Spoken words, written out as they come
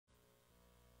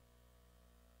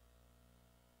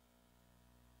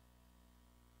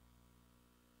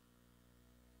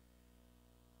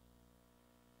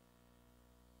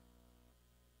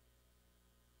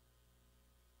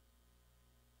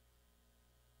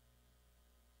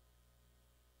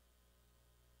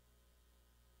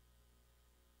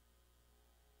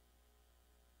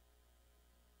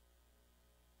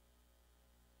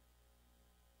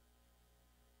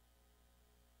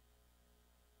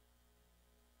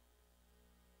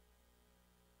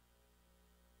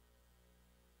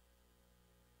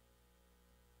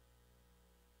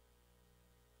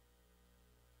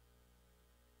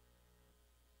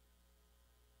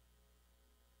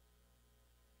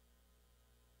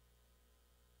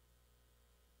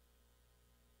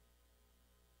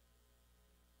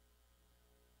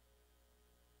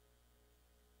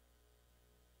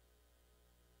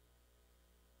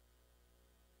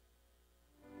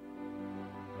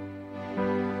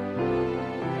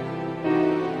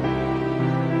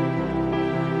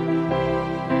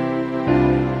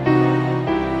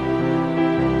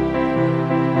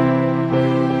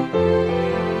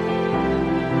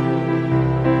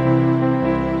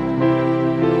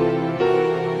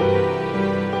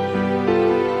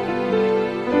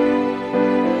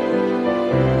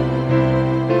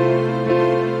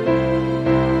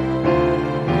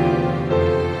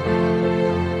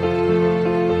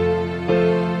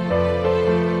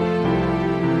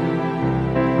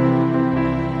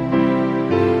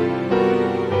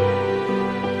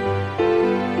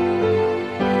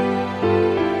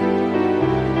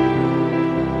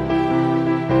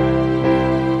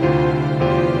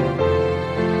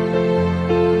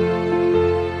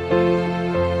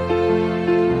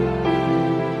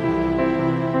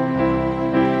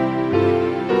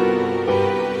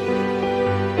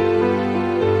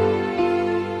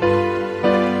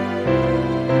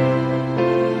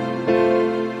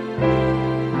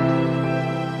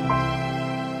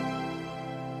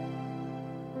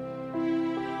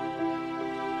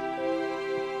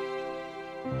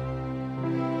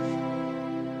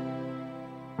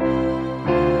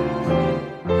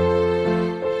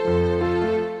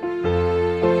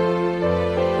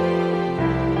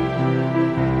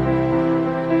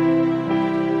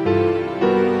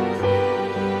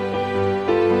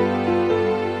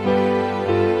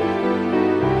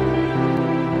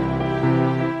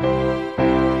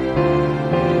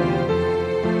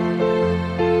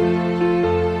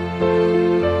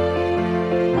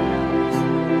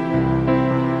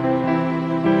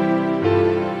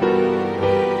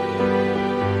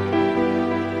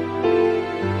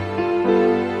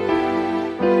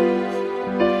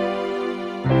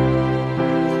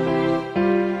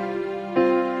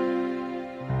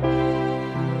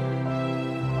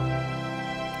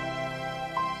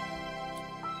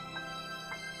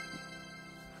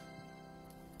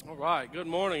All right, good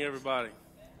morning, everybody.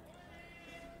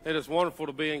 It is wonderful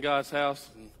to be in God's house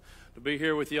and to be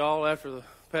here with y'all after the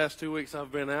past 2 weeks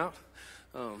I've been out.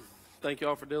 Thank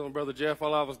y'all for dealing with Brother Jeff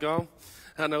while I was gone.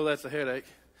 I know that's a headache.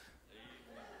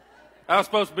 I was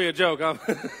supposed to be a joke.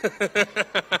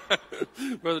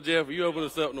 Brother Jeff, will you open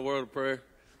us up in the word of prayer?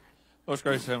 Most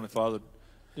gracious Heavenly Father,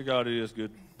 dear God, it is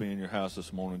good to be in your house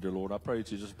this morning, dear Lord. I pray that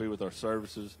you just be with our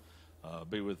services,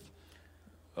 be with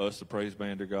us, the praise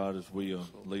band, dear God, as we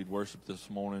lead worship this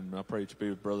morning. And I pray that you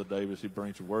be with Brother Davis. He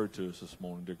brings your word to us this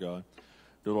morning, dear God.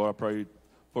 Dear Lord, I pray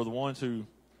for the ones who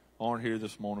aren't here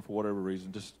this morning for whatever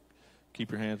reason, just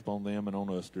keep your hands upon them and on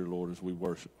us, dear Lord, as we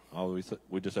worship.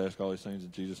 We just ask all these things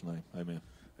in Jesus' name. Amen.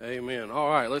 Amen. All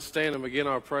right, let's stand and begin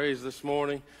our praise this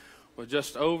morning. We're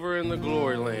just over in the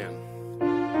glory land.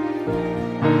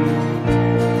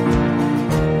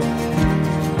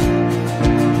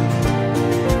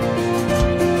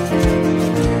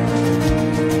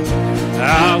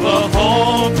 I've a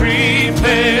home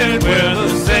prepared where the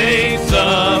saints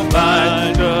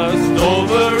abide, just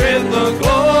over in the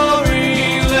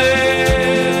glory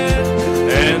land.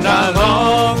 And I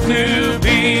long to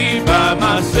be by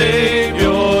my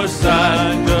Savior's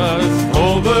side, just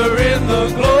over in the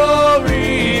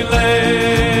glory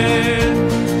land.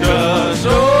 Just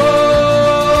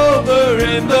over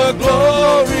in the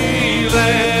glory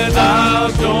land, I'll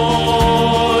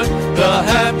join the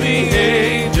happy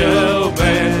angel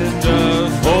band,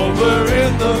 just over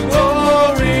in the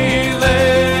glory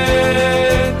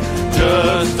land,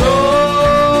 just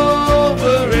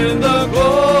over in the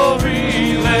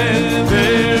glory land.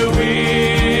 There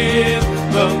with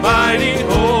the mighty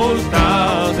host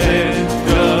I'll stand,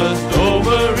 just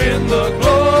over in the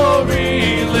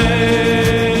glory land.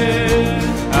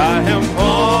 I am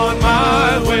on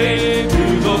my way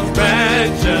to those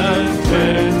mansions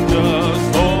where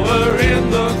just over in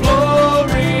the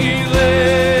glory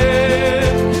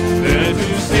land, there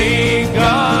to sing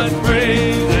God's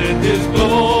praise and His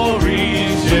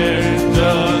glory share,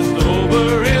 just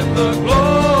over in the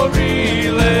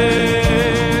glory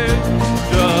land,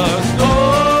 just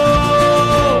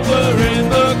over in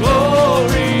the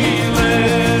glory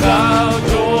land. I'll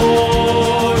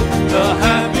join the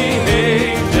happy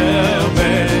angel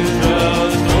band,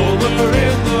 just over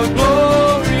in the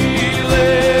glory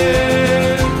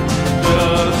land,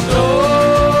 just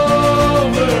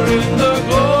over in the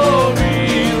glory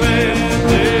land.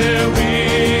 There with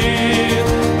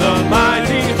the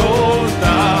mighty host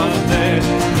I'll stand,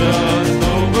 just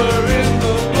over in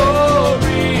the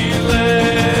glory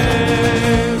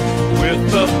land. With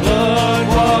the blood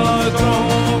was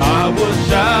drawn, I will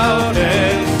shout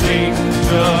and sing,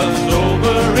 just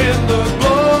over in the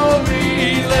glory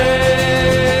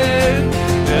land.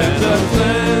 There's a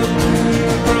Lamb to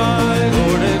cry,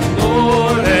 Lord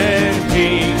and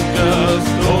King,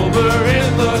 just over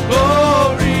in the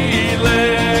glory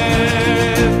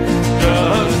land,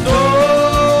 just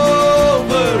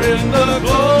over in the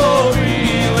glory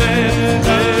land.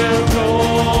 There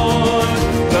join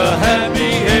the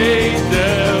happy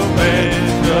angel band,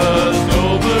 just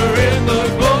over in the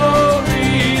glory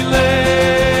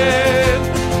land,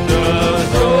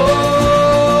 just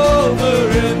over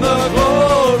in the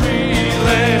glory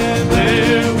land.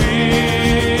 There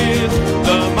with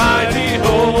the mighty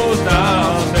host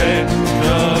I'll stand,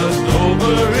 just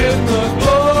over in the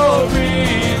glory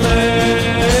land.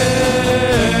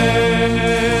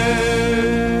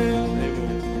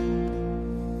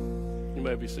 You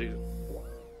may be seated.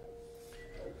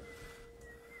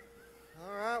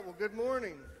 All right, well, good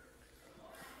morning.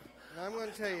 And I'm going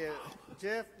to tell you,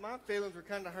 Jeff, my feelings were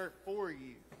kind of hurt for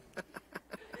you.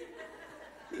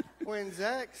 When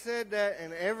Zach said that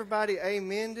and everybody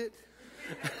amened it,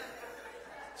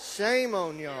 shame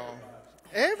on y'all.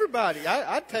 Everybody.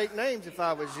 I'd take names if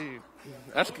I was you.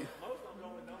 That's good.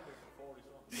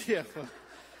 Yeah.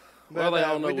 Well, they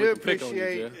all know we we do can pick on you,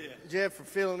 appreciate Jeff for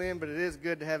filling in, but it is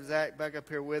good to have Zach back up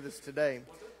here with us today.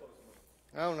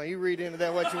 I don't know. You read into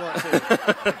that what you want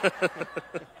to.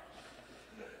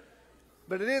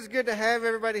 But it is good to have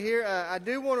everybody here. I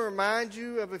do want to remind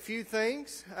you of a few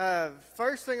things.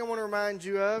 First thing I want to remind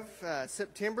you of,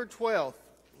 September 12th.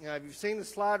 If you've seen the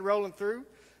slide rolling through,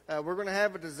 we're going to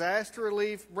have a disaster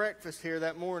relief breakfast here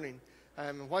that morning.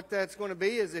 And what that's going to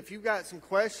be is if you've got some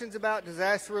questions about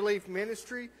disaster relief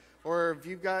ministry, or if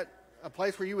you've got a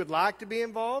place where you would like to be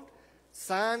involved,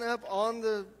 sign up on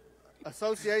the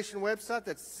association website.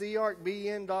 That's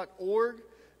carcbn.org.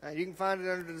 You can find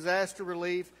it under disaster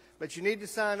relief. But you need to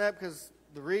sign up because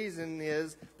the reason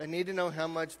is they need to know how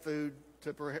much food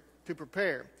to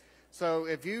prepare. So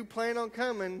if you plan on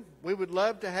coming, we would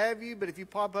love to have you, but if you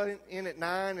pop in at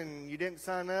 9 and you didn't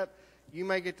sign up, you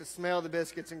may get to smell the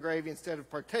biscuits and gravy instead of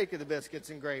partake of the biscuits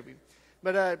and gravy.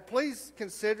 But please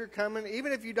consider coming,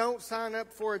 even if you don't sign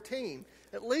up for a team,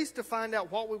 at least to find out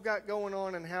what we've got going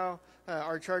on and how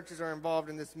our churches are involved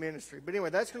in this ministry. But anyway,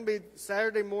 that's going to be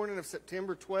Saturday morning of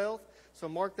September 12th, so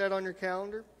mark that on your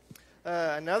calendar.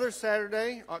 Another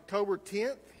Saturday, October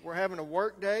 10th, we're having a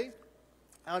work day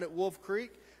out at Wolf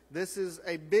Creek. This is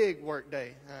a big work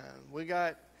day.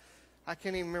 I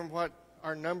can't even remember what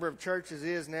our number of churches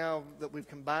is now that we've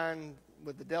combined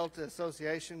with the Delta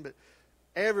Association, but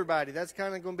everybody, that's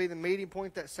kind of going to be the meeting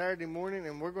point that Saturday morning,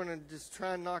 and we're going to just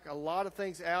try and knock a lot of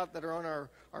things out that are on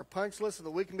our punch list so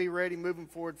that we can be ready moving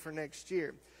forward for next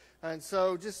year. And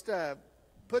so just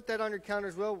put that on your calendar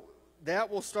as well. That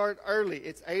will start early.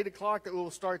 It's 8 o'clock that we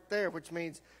will start there, which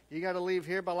means you got to leave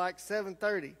here by like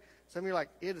 7:30. Some of you are like,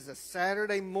 it is a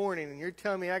Saturday morning, and you're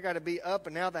telling me I got to be up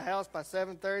and out of the house by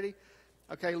 7:30?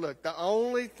 Okay, look, the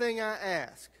only thing I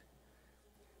ask,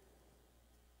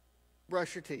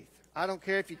 brush your teeth. I don't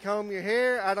care if you comb your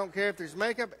hair. I don't care if there's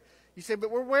makeup. You say,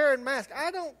 but we're wearing masks.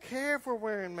 I don't care if we're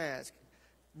wearing masks.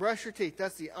 Brush your teeth.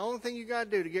 That's the only thing you got to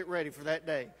do to get ready for that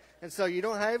day. And so you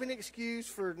don't have any excuse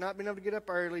for not being able to get up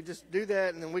early. Just do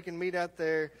that, and then we can meet out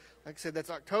there. Like I said, that's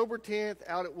October 10th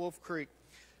out at Wolf Creek.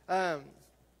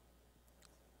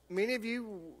 Many of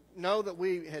you know that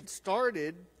we had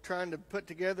started trying to put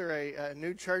together a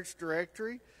new church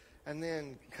directory, and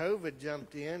then COVID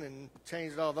jumped in and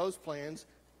changed all those plans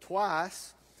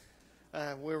twice.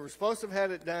 We were supposed to have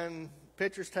had it done,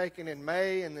 pictures taken in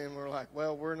May, and then we're like,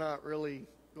 well, we're not really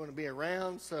going to be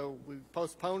around, so we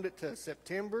postponed it to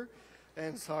September.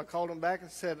 And so I called them back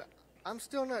and said, I'm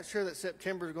still not sure that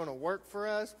September is going to work for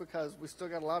us because we still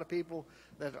got a lot of people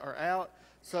that are out.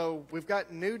 So we've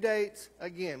got new dates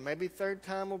again. Maybe third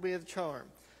time will be the charm.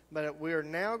 But we are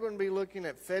now going to be looking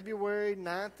at February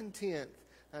 9th and 10th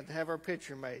to have our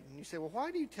picture made. And you say, well,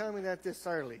 why do you tell me that this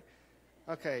early?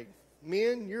 Okay,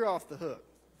 men, you're off the hook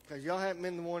because y'all haven't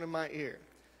been the one in my ear.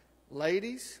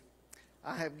 Ladies,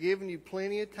 I have given you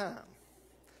plenty of time.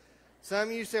 Some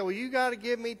of you say, well, you got to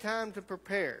give me time to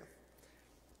prepare.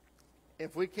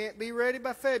 If we can't be ready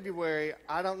by February,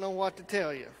 I don't know what to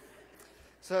tell you.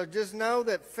 So just know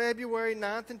that February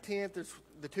 9th and 10th is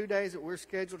the 2 days that we're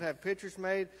scheduled to have pictures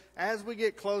made. As we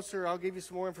get closer, I'll give you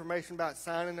some more information about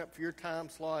signing up for your time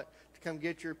slot to come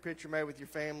get your picture made with your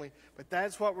family. But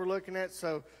that's what we're looking at.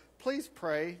 So please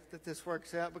pray that this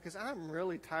works out because I'm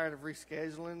really tired of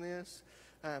rescheduling this.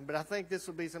 But I think this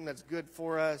will be something that's good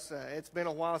for us. It's been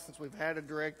a while since we've had a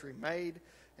directory made.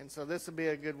 And so this will be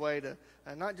a good way to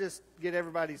not just get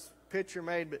everybody's picture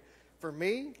made, but for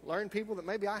me, learn people that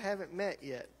maybe I haven't met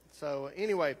yet. So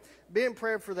anyway, be in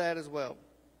prayer for that as well.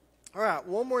 All right,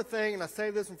 one more thing, and I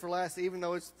saved this one for last, even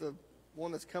though it's the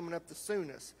one that's coming up the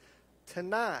soonest.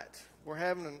 Tonight, we're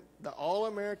having the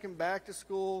All-American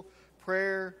Back-to-School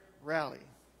Prayer Rally.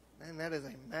 Man, that is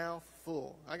a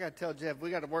mouthful. I got to tell Jeff, we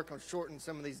got to work on shortening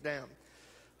some of these down.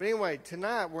 But anyway,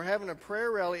 tonight we're having a prayer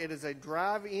rally. It is a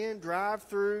drive-in,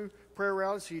 drive-through prayer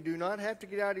rally, so you do not have to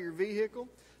get out of your vehicle.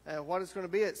 What it's going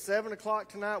to be at 7 o'clock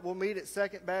tonight, we'll meet at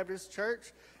Second Baptist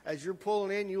Church. As you're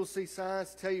pulling in, you'll see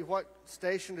signs to tell you what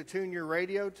station to tune your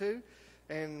radio to.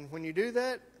 And when you do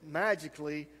that,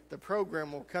 magically, the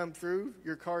program will come through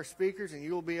your car speakers, and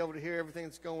you'll be able to hear everything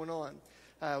that's going on.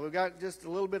 We've got just a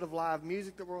little bit of live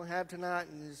music that we're going to have tonight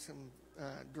and just some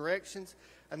directions.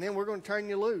 And then we're going to turn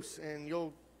you loose, and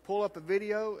you'll pull up a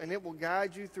video, and it will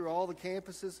guide you through all the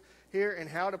campuses here and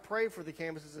how to pray for the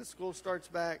campuses as school starts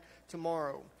back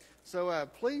tomorrow. So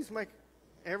please make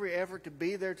every effort to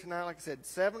be there tonight. Like I said,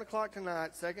 7 o'clock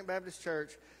tonight, Second Baptist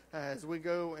Church, as we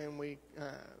go and we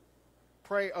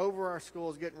pray over our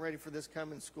schools getting ready for this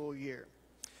coming school year.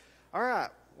 All right.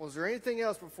 Well, is there anything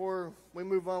else before we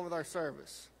move on with our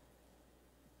service?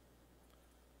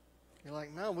 You're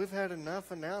like, no, we've had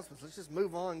enough announcements. Let's just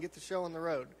move on and get the show on the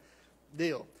road.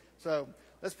 Deal. So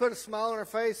let's put a smile on our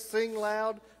face, sing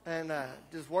loud, and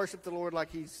just worship the Lord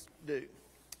like He's due.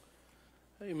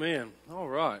 Amen. All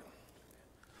right.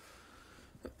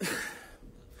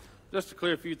 Just to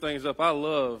clear a few things up, I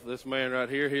love this man right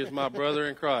here. He is my brother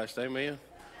in Christ. Amen.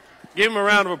 Give him a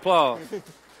round of applause.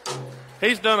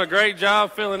 He's done a great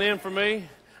job filling in for me,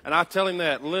 and I tell him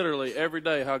that literally every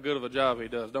day how good of a job he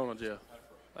does, don't I, Jeff?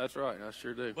 That's right. I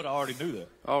sure do. But I already knew that.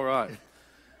 All right.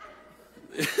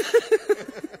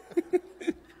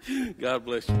 God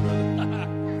bless you,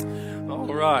 brother.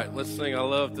 All right. Let's sing I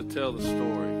Love to Tell the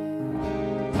Story.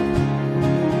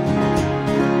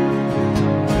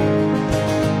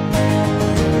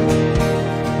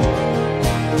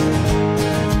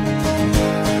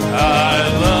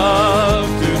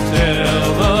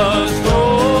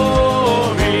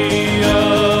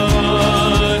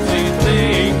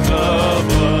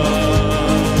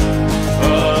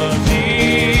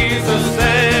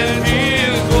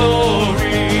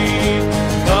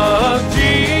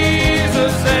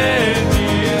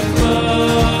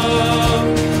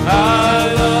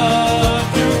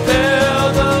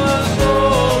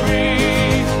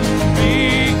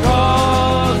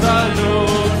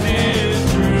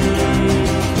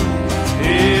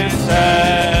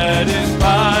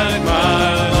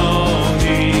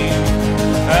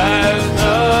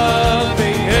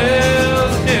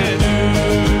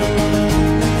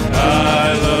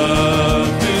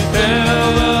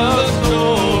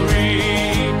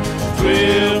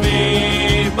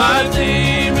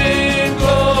 theme in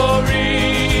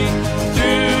glory to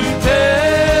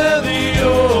tell the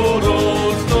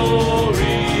old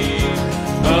story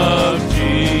of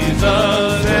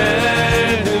Jesus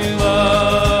and His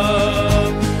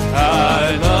love.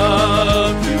 I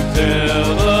love to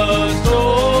tell the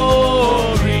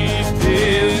story,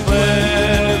 His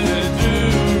pleasure to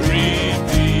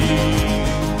repeat.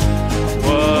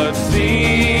 What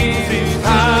seems each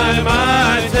time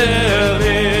I tell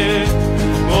it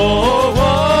more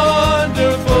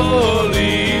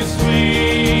wonderfully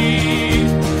sweet.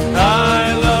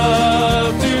 I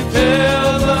love to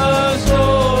tell the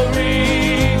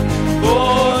story,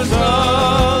 for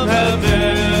some have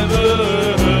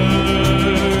never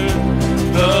heard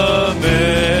the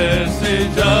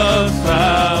message of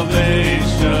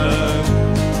salvation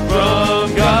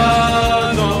from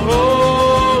God's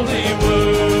holy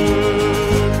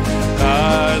word.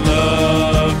 I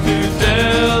love to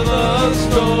tell the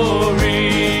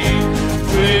story,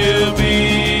 will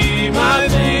be my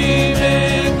theme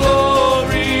in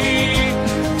glory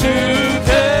to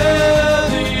tell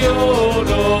the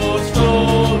old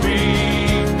story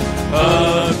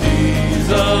of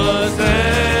Jesus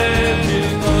and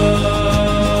His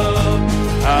love.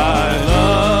 I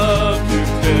love to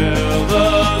tell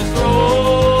the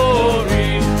story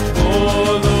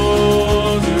for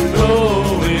those who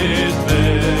know it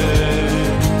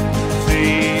best.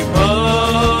 Seem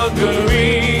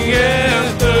hungering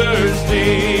and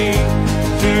thirsting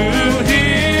to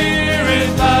hear it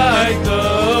like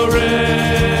the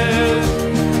rest.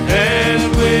 And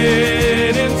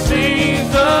when it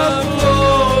seems of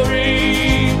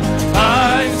glory, I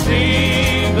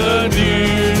sing the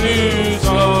new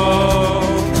song.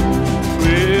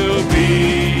 Will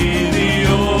be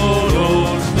the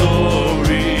old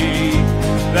story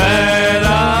that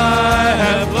I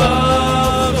have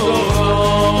loved so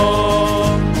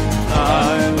long. I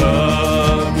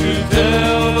love to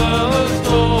tell the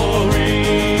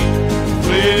story,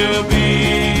 will be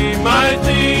my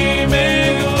theme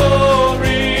in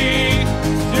glory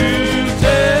to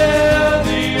tell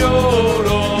the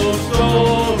old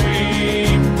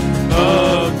story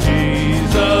of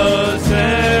Jesus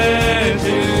and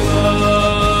His love.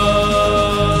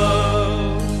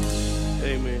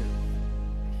 Amen.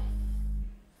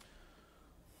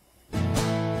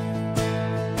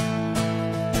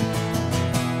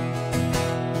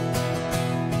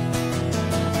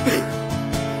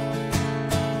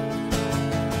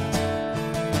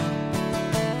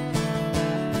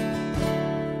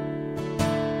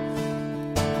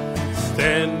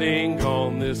 Standing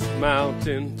on this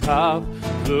mountain top,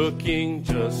 looking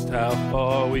just how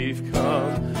far we've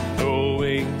come,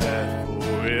 knowing that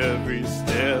for every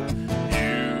step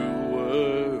you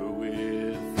were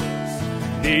with us.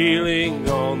 Kneeling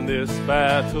on this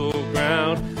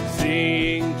battleground,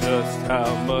 seeing just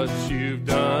how much you've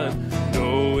done,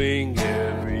 knowing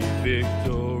every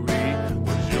victory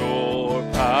was your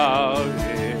power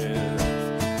in.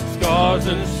 Scars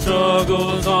and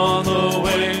struggles on the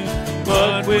way,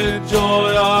 but with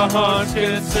joy our hearts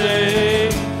can say,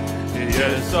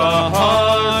 yes, our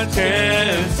hearts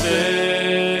can say.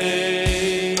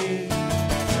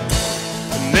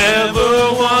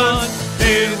 Never once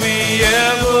did we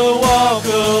ever walk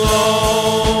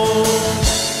alone,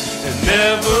 and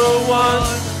never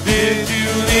once did you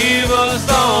leave us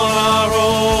on our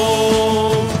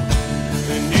own.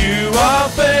 And you are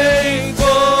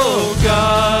faithful,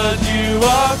 God, you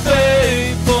are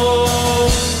faithful.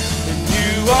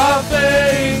 You are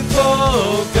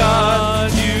faithful,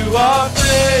 God, you are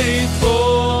faithful.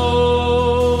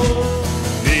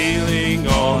 Kneeling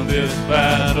on this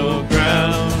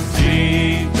battleground,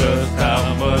 seeing just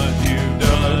how much you've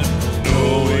done,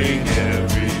 knowing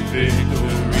every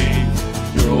victory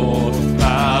your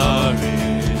power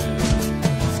is.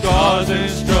 Scars and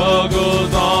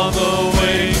struggles on the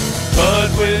way, but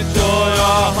with joy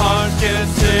our hearts can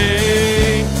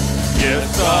sing.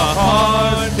 Yes, our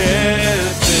heart can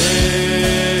sing.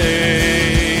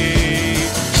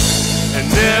 And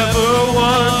never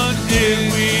once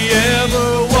did we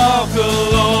ever walk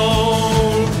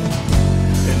alone,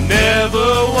 and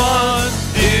never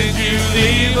once did you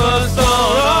leave us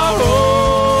on our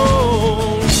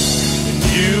own. And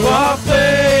you are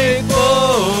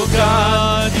faithful,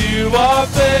 God, you are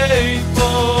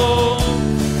faithful.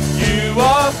 You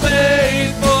are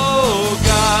faithful,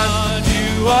 God,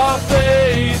 you are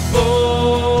faithful.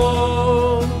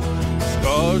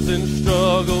 Scars and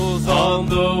struggles on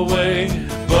the way,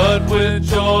 but with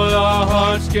joy our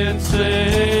hearts can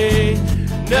say,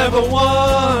 never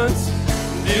once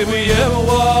did we ever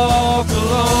walk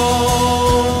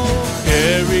alone.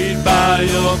 Carried by by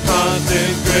your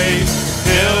constant grace,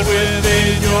 held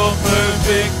within your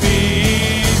perfect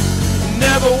peace.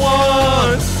 Never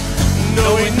once,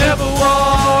 no, we never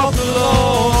walked alone.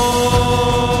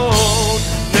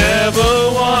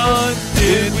 Never once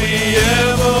did we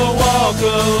ever walk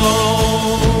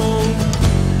alone.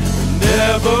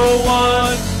 Never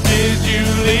once did you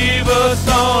leave us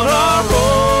on our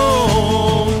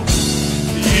own.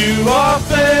 You are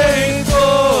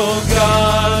faithful,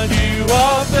 God, you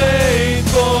are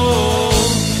faithful.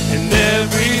 In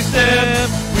every step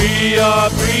we are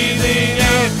breathing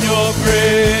in your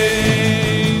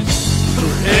praise.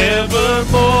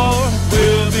 Forevermore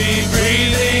we'll be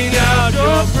breathing out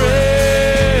your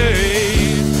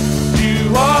praise.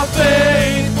 You are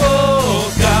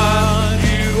faithful, God,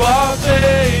 you are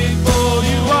faithful.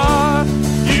 You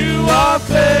are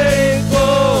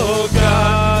faithful,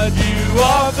 God, you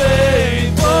are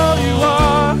faithful.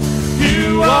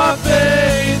 You are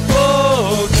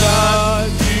faithful, God,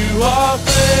 you are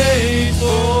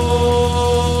faithful.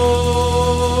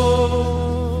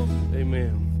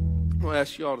 Amen. I'm going to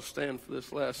ask you all to stand for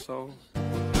this last song.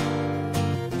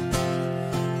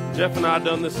 Jeff and I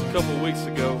done this a couple of weeks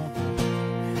ago,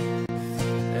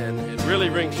 and it really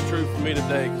rings true for me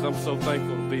today because I'm so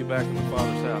thankful to be back in the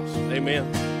Father's house. Amen.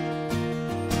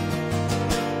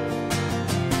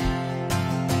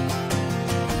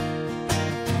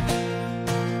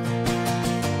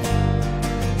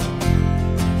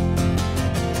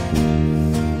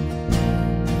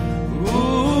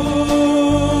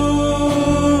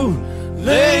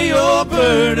 Lay your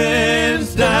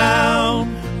burdens down.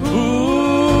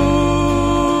 Ooh,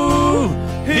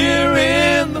 here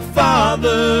in the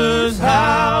Father's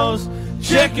house.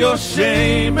 Check your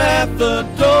shame at the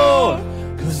door,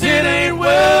 'cause it ain't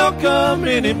welcome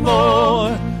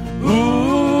anymore.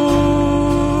 Ooh,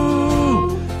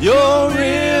 you're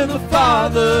in the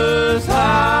Father's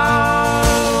house.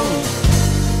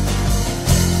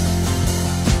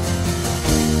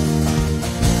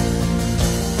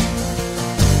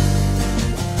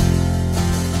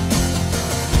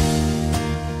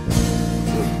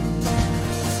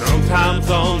 Sometimes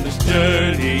on this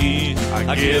journey,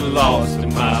 I get lost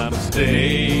in my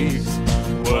mistakes.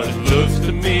 What looks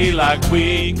to me like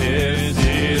weakness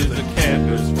is a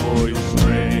canvas for your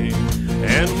strength.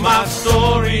 And my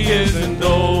story isn't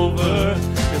over,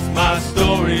 'cause my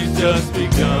story's just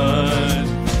begun.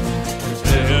 'Cause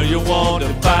failure won't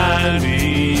define me,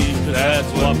 that's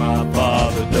what my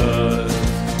Father does.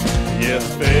 Yes,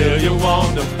 failure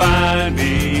won't define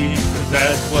me, 'cause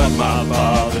that's what my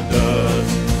Father does.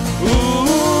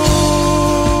 Ooh,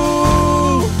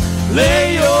 lay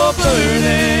your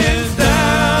burdens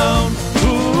down.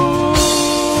 Ooh,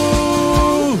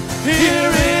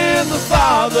 here in the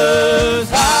Father's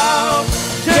house.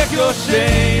 Check your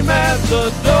shame at the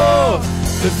door,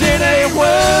 'cause it ain't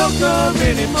welcome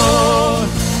anymore.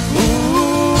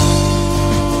 Ooh,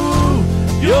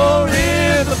 you're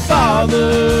in the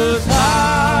Father's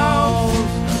house.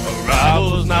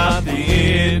 Arrival's not the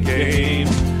end game,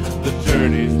 the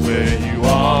journey's where you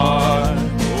are.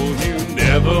 Oh, you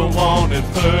never wanted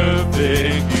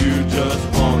perfect, you just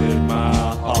wanted my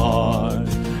heart.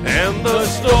 And the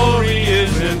story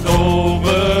isn't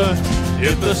over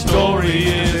if the story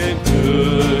isn't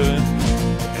good.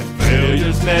 And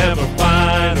failure's never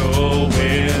final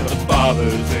when the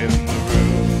Father's in the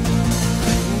room.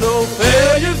 No,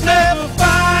 failure's never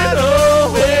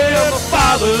final when the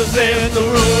Father's in the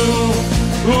room.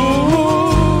 Ooh,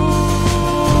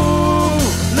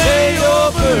 lay your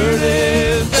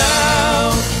burdens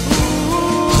down.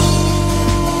 Ooh,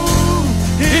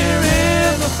 here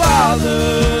in the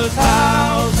Father's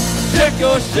house. Check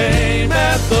your shame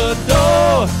at the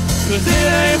door, 'cause it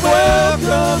ain't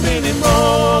welcome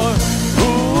anymore.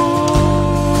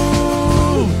 Ooh,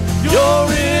 you're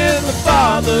in the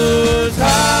Father's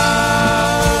house.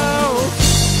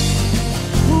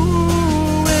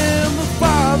 Ooh, in the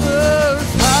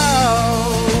Father's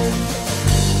house.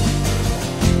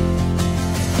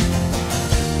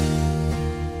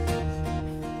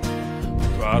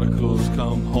 Prodigals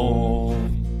come home,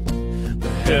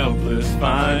 the helpless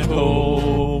find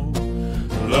hope.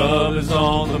 Love is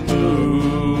on the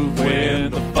move when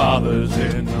the Father's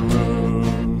in the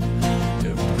room.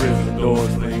 If prison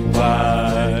doors fling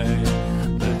wide,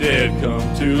 the dead come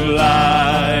to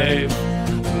life.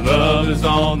 Love is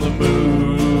on the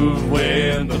move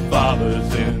when the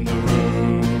Father's in the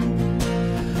room.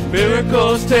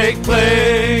 Miracles take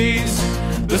place,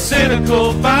 the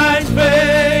cynical find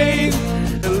faith,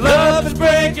 and love is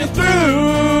breaking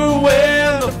through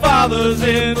when the Father's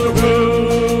in the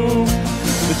room.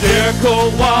 The Jericho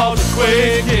walls are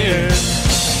quaking,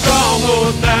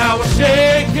 strongholds now we're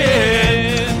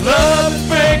shaking. Love is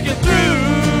breaking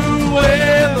through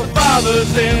when the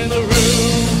Father's in the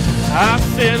room. I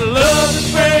said love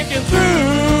is breaking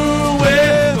through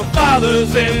when the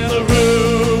Father's in the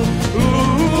room.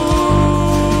 Ooh,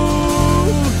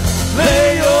 lay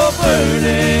your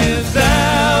burdens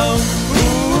down.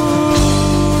 Ooh,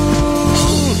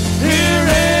 here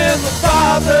in the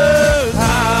Father's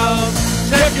house.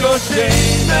 Take your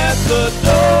shame at the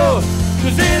door,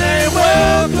 'cause it ain't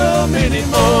welcome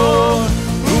anymore.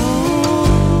 Ooh,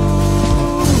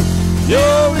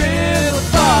 you're in the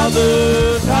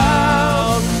Father's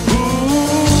house. Ooh,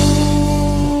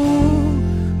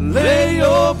 lay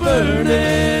your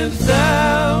burdens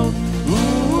down.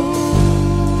 Ooh,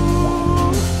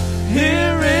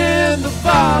 here in the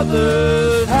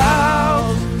Father's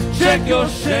house. Check your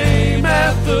shame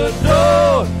at the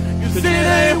door, 'cause it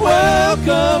ain't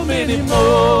welcome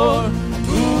anymore.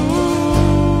 Ooh,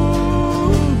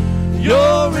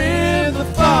 you're in the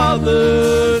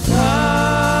Father's house.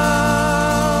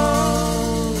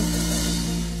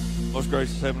 Most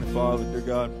gracious Heavenly Father, dear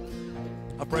God,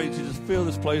 I pray that you just fill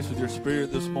this place with your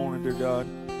Spirit this morning, dear God.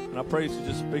 And I pray that you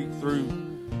just speak through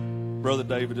Brother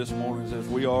David this morning as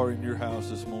we are in your house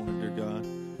this morning, dear God.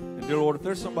 And dear Lord, if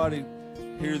there's somebody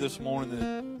here this morning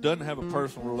that doesn't have a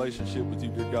personal relationship with you,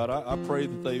 dear God, I pray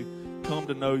that they come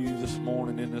to know you this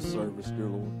morning in this service, dear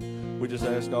Lord. We just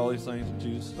ask all these things in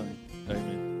Jesus' name.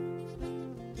 Amen.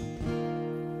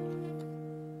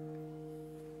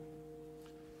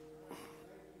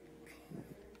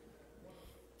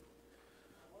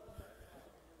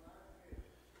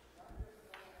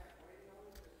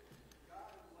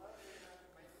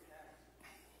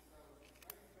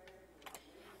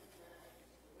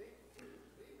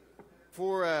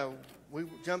 Before we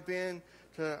jump in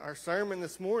to our sermon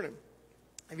this morning,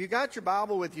 if you got your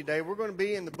Bible with you today, we're going to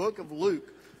be in the book of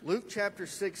Luke, Luke chapter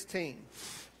 16.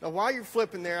 Now, while you're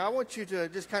flipping there, I want you to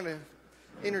just kind of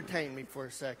entertain me for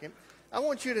a second. I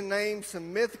want you to name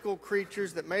some mythical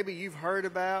creatures that maybe you've heard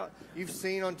about, you've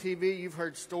seen on TV, you've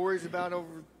heard stories about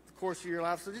over the course of your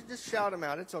life. So just shout them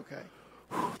out. It's okay.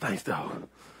 Thanks, dog.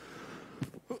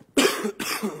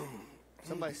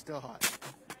 Somebody's still hot.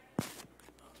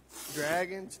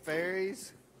 Dragons,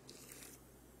 fairies,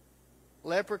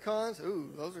 leprechauns.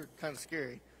 Ooh, those are kind of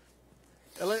scary.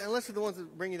 Unless they're the ones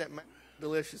that bring you that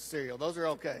delicious cereal. Those are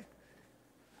okay.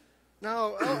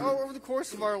 Now, over the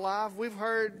course of our life, we've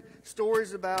heard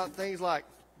stories about things like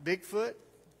Bigfoot.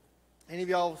 Any of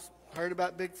y'all heard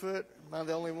about Bigfoot? Am I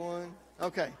the only one?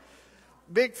 Okay.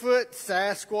 Bigfoot,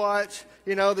 Sasquatch,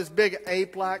 you know, this big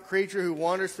ape-like creature who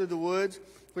wanders through the woods.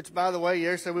 Which, by the way,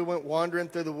 yesterday we went wandering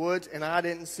through the woods, and I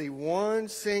didn't see one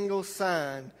single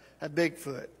sign of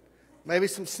Bigfoot. Maybe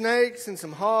some snakes and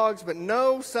some hogs, but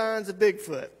no signs of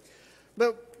Bigfoot.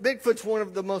 But Bigfoot's one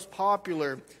of the most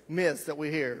popular myths that we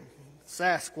hear.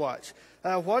 Sasquatch.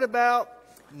 What about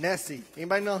Nessie?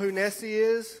 Anybody know who Nessie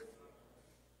is?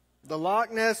 The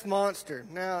Loch Ness Monster.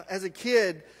 Now, as a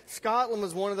kid, Scotland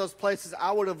was one of those places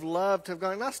I would have loved to have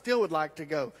gone, and I still would like to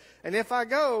go. And if I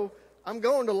go, I'm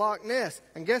going to Loch Ness,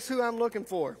 and guess who I'm looking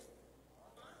for?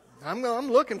 I'm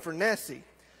looking for Nessie.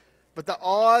 But the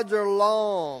odds are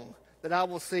long that I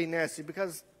will see Nessie,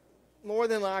 because more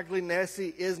than likely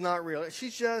Nessie is not real.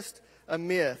 She's just a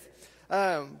myth.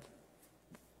 When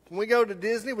we go to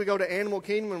Disney, we go to Animal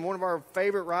Kingdom, and one of our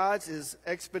favorite rides is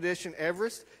Expedition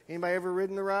Everest. Anybody ever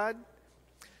ridden the ride?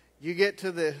 You get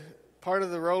to the part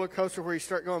of the roller coaster where you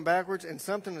start going backwards, and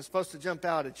something is supposed to jump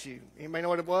out at you. Anybody know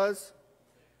what it was?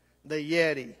 The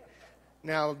Yeti.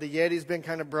 Now, the Yeti's been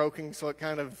kind of broken, so it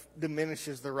kind of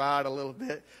diminishes the ride a little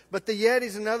bit. But the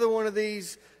Yeti's another one of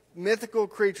these mythical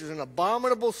creatures, an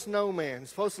abominable snowman. It's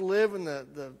supposed to live in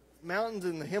the mountains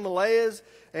in the Himalayas,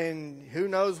 and who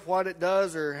knows what it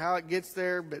does or how it gets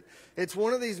there. But it's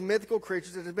one of these mythical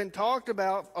creatures that has been talked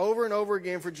about over and over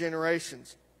again for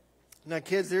generations. Now,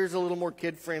 kids, here's a little more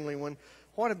kid-friendly one.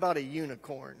 What about a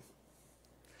unicorn?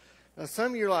 Now,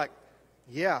 some of you are like,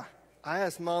 yeah, I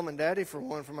asked Mom and Daddy for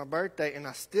one for my birthday, and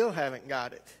I still haven't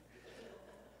got it.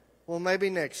 Well, maybe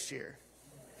next year.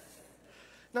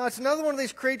 Now, it's another one of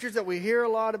these creatures that we hear a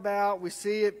lot about. We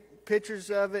see it, pictures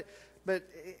of it, but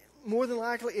more than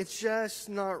likely, it's just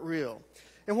not real.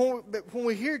 And when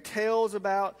we hear tales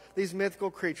about these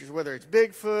mythical creatures, whether it's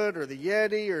Bigfoot or the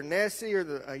Yeti or Nessie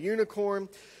or a unicorn,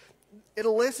 it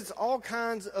elicits all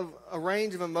kinds of a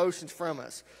range of emotions from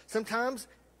us. Sometimes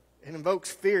it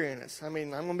invokes fear in us. I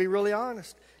mean, I'm going to be really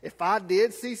honest. If I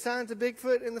did see signs of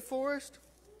Bigfoot in the forest,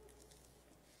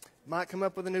 I might come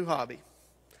up with a new hobby,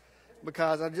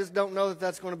 because I just don't know that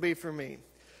that's going to be for me.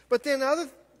 But then other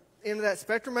end of that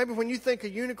spectrum. Maybe when you think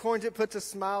of unicorns, it puts a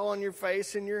smile on your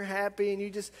face and you're happy and you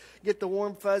just get the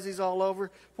warm fuzzies all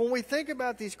over. When we think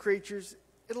about these creatures,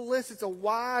 it elicits a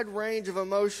wide range of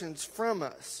emotions from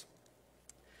us.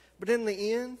 But in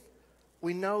the end,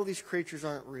 we know these creatures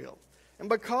aren't real. And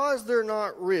because they're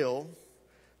not real,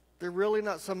 they're really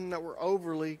not something that we're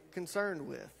overly concerned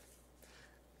with.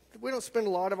 We don't spend a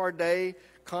lot of our day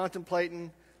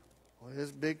contemplating, well,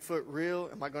 is Bigfoot real?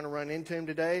 Am I going to run into him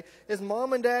today? Is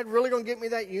Mom and Dad really going to get me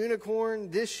that unicorn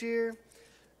this year?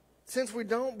 Since we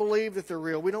don't believe that they're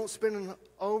real, we don't spend an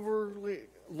overly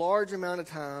large amount of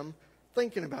time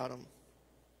thinking about them.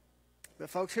 But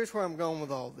folks, here's where I'm going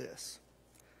with all this.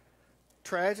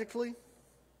 Tragically,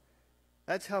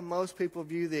 that's how most people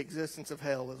view the existence of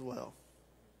hell as well.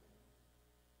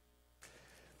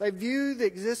 They view the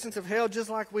existence of hell just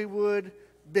like we would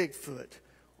Bigfoot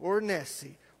or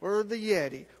Nessie or the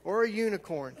Yeti or a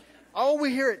unicorn. Oh,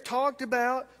 we hear it talked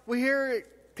about. We hear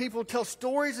people tell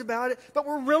stories about it, but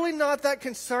we're really not that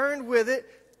concerned with it,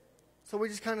 so we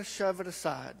just kind of shove it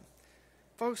aside.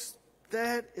 Folks,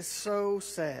 that is so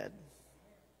sad.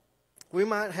 We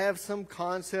might have some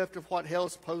concept of what hell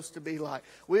is supposed to be like.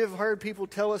 We have heard people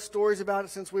tell us stories about it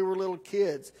since we were little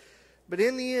kids. But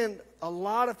in the end, a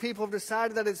lot of people have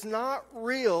decided that it's not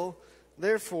real.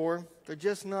 Therefore, they're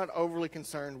just not overly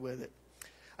concerned with it.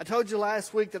 I told you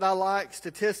last week that I like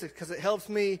statistics because it helps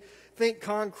me think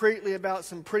concretely about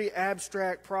some pretty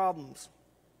abstract problems.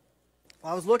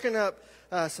 I was looking up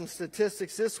some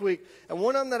statistics this week, and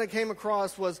one of them that I came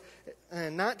across was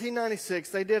in 1996,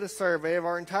 they did a survey of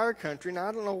our entire country. Now,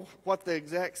 I don't know what the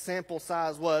exact sample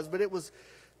size was, but it was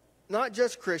not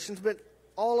just Christians, but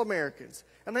all Americans.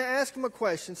 And they asked them a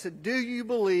question, said, do you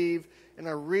believe in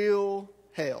a real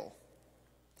hell?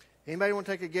 Anybody want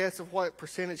to take a guess of what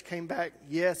percentage came back?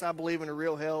 Yes, I believe in a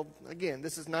real hell. Again,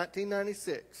 this is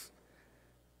 1996.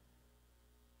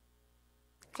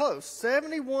 Close.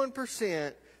 71%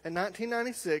 in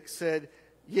 1996 said,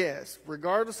 yes,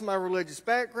 regardless of my religious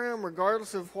background,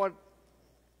 regardless of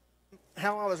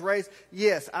how I was raised,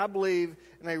 yes, I believe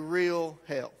in a real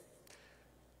hell.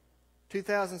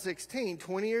 2016,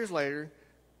 20 years later,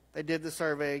 they did the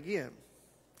survey again.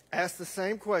 Asked the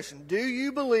same question. Do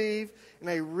you believe in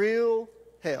a real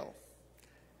hell?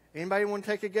 Anybody want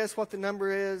to take a guess what the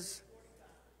number is?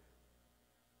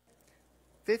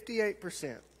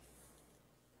 58%.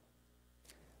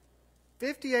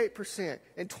 58%.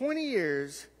 In 20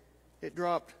 years, it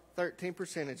dropped 13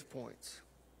 percentage points.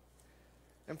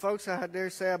 And folks, I dare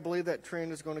say I believe that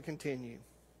trend is going to continue.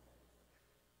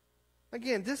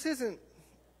 Again, this isn't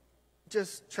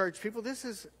just church people. This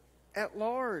is at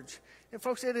large. And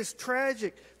folks, it is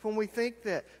tragic when we think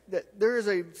that there is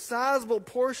a sizable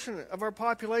portion of our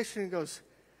population who goes,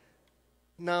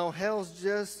 no, hell's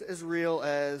just as real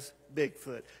as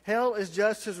Bigfoot. Hell is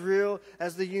just as real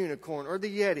as the unicorn or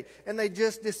the Yeti. And they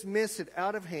just dismiss it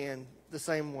out of hand the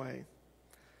same way.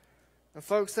 And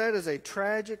folks, that is a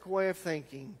tragic way of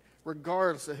thinking,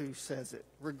 regardless of who says it,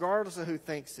 regardless of who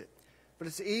thinks it. But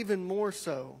it's even more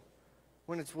so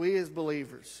when it's we as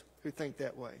believers who think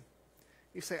that way.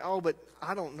 You say, oh, but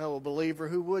I don't know a believer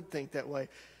who would think that way.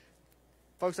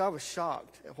 Folks, I was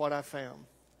shocked at what I found.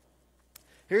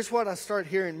 Here's what I start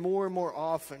hearing more and more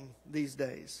often these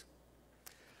days.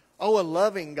 Oh, a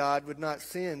loving God would not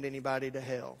send anybody to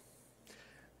hell.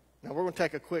 Now, we're going to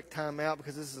take a quick time out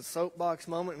because this is a soapbox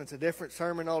moment and it's a different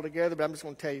sermon altogether, but I'm just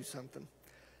going to tell you something.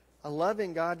 A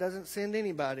loving God doesn't send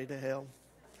anybody to hell.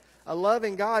 A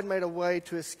loving God made a way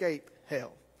to escape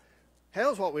hell.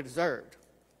 Hell's what we deserved.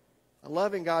 A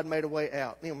loving God made a way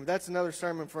out. Anyway, that's another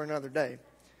sermon for another day.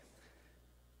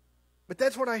 But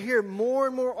that's what I hear more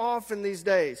and more often these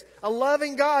days. A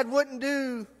loving God wouldn't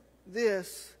do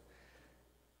this.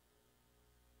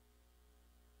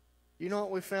 You know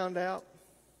what we found out?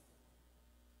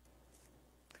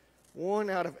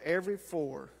 1 out of every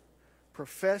 4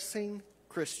 professing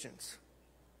Christians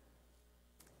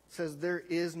says there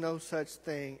is no such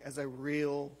thing as a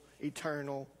real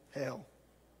eternal hell.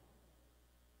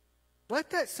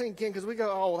 Let that sink in because we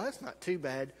go, oh, well, that's not too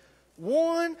bad.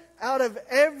 1 out of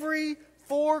every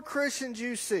 4 Christians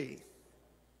you see,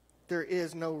 there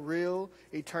is no real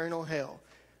eternal hell.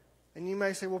 And you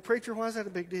may say, well, preacher, why is that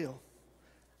a big deal?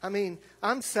 I mean,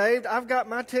 I'm saved. I've got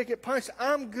my ticket punched.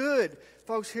 I'm good.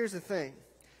 Folks, here's the thing.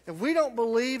 If we don't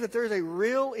believe that there's a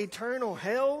real eternal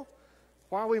hell,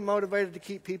 why are we motivated to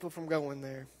keep people from going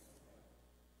there?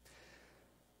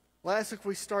 Last week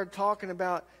we started talking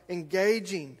about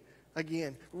engaging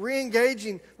again,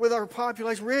 re-engaging with our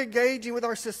population, re-engaging with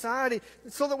our society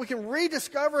so that we can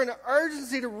rediscover an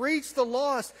urgency to reach the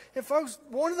lost. And folks,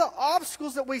 one of the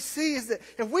obstacles that we see is that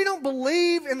if we don't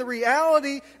believe in the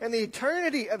reality and the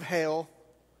eternity of hell,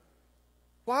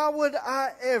 why would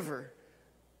I ever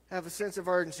have a sense of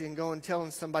urgency in going and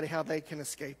telling somebody how they can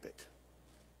escape it?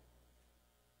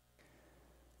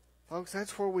 Folks,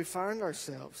 that's where we find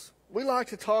ourselves. We like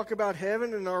to talk about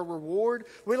heaven and our reward.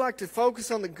 We like to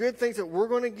focus on the good things that we're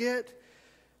going to get.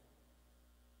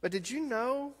 But did you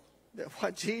know that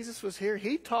while Jesus was here,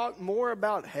 he talked more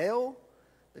about hell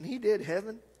than he did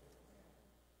heaven?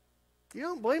 You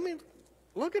don't believe me?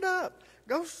 Look it up.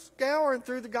 Go scouring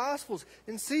through the Gospels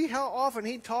and see how often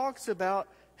he talks about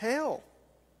hell.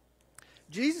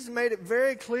 Jesus made it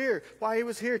very clear while he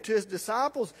was here to his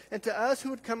disciples and to us who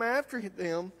would come after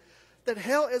them that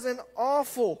hell is an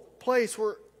awful place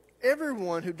where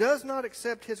everyone who does not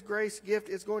accept his grace gift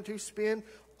is going to spend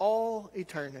all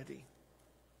eternity.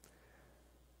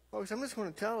 Folks, I'm just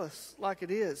going to tell us like it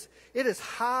is. It is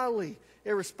highly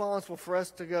irresponsible for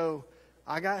us to go,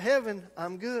 I got heaven,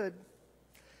 I'm good.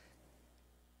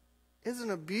 It's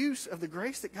an abuse of the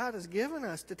grace that God has given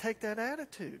us to take that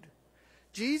attitude.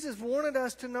 Jesus wanted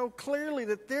us to know clearly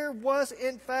that there was,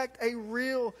 in fact, a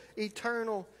real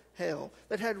eternal hell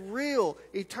that had real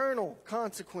eternal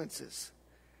consequences.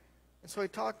 And so he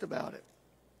talked about it.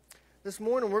 This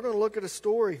morning we're going to look at a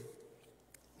story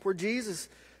where Jesus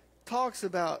talks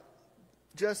about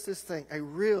just this thing, a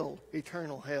real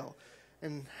eternal hell,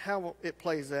 and how it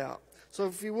plays out. So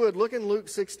if you would, look in Luke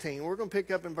 16. We're going to pick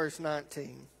up in verse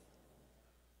 19.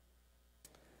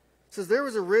 It says, there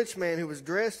was a rich man who was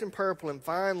dressed in purple and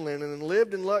fine linen and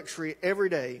lived in luxury every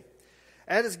day.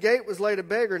 At his gate was laid a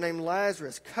beggar named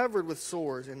Lazarus, covered with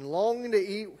sores, and longing to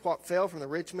eat what fell from the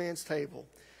rich man's table.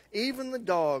 Even the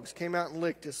dogs came out and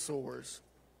licked his sores.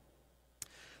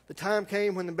 The time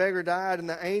came when the beggar died, and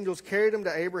the angels carried him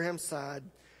to Abraham's side.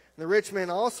 And the rich man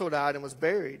also died and was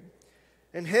buried.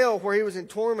 In hell, where he was in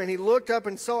torment, he looked up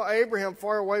and saw Abraham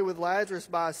far away with Lazarus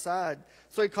by his side.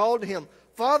 So he called to him,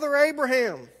 Father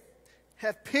Abraham,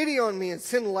 have pity on me and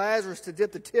send Lazarus to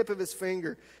dip the tip of his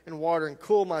finger in water and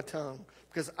cool my tongue,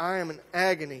 because I am in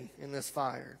agony in this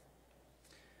fire.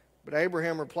 But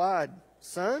Abraham replied,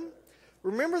 Son,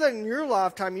 remember that in your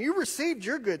lifetime you received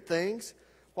your good things,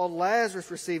 while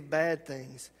Lazarus received bad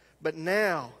things. But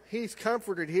now he's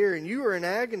comforted here, and you are in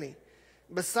agony.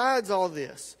 Besides all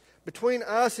this, between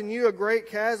us and you a great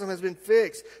chasm has been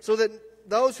fixed, so that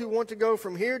those who want to go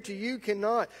from here to you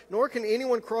cannot, nor can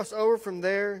anyone cross over from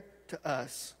there to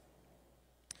us.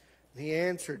 And he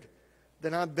answered,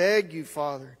 Then I beg you,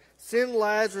 Father, send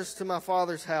Lazarus to my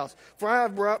father's house, for I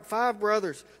have 5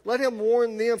 brothers. Let him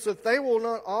warn them, so that they will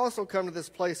not also come to this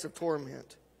place of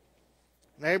torment.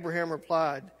 And Abraham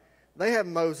replied, They have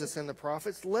Moses and the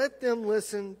prophets. Let them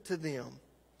listen to them.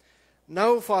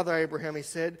 No, Father Abraham, he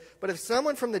said, but if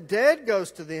someone from the dead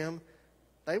goes to them,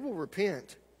 they will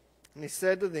repent. And he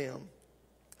said to them,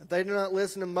 If they do not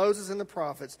listen to Moses and the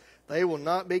prophets, they will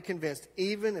not be convinced,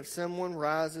 even if someone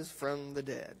rises from the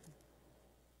dead.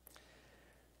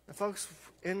 Now, folks,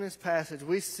 in this passage,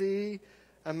 we see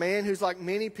a man who's like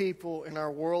many people in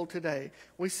our world today.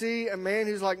 We see a man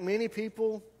who's like many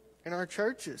people in our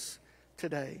churches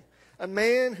today. A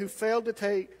man who failed to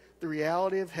take the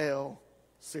reality of hell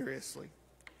seriously.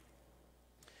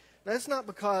 Now, that's not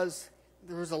because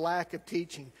there was a lack of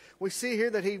teaching. We see here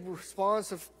that he responds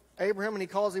to Abraham and he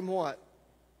calls him what?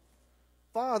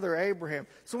 Father Abraham.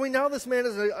 So we know this man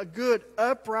is a good,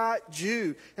 upright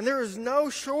Jew. And there is no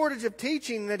shortage of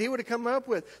teaching that he would have come up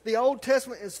with. The Old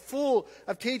Testament is full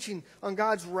of teaching on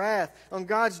God's wrath, on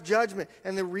God's judgment,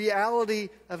 and the reality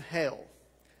of hell.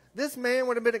 This man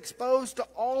would have been exposed to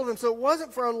all of them. So it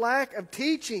wasn't for a lack of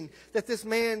teaching that this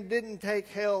man didn't take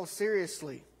hell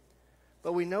seriously.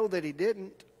 But we know that he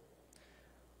didn't.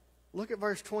 Look at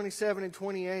verse 27 and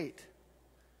 28.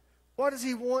 What is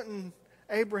he wanting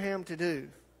Abraham to do?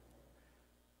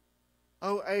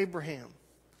 Oh, Abraham,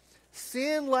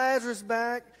 send Lazarus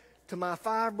back to my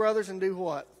 5 brothers and do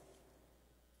what?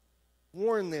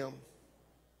 Warn them.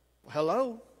 Well,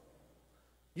 hello?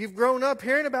 You've grown up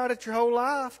hearing about it your whole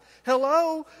life.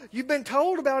 Hello? You've been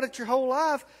told about it your whole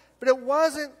life, but it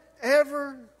wasn't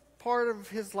ever part of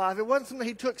his life. It wasn't something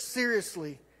he took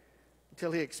seriously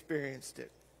until he experienced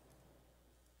it.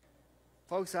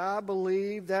 Folks, I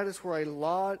believe that is where a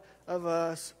lot of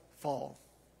us fall.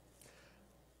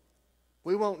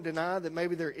 We won't deny that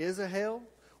maybe there is a hell.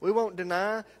 We won't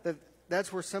deny that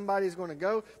that's where somebody's going to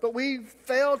go. But we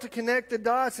fail to connect the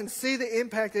dots and see the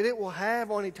impact that it will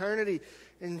have on eternity.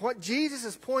 And what Jesus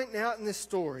is pointing out in this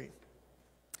story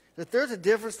That there's a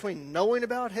difference between knowing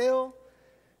about hell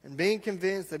and being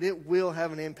convinced that it will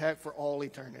have an impact for all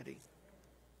eternity.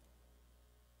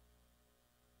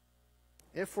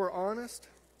 If we're honest,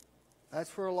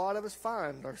 that's where a lot of us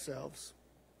find ourselves.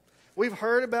 We've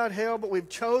heard about hell, but we've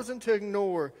chosen to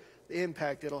ignore the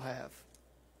impact it'll have.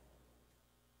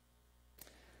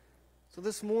 So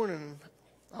this morning,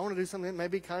 I want to do something that may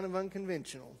be kind of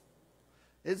unconventional.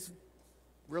 It's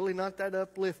really not that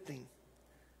uplifting.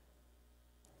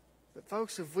 But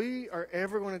folks, if we are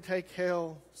ever going to take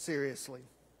hell seriously,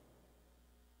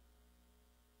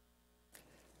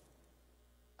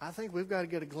 I think we've got to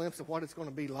get a glimpse of what it's going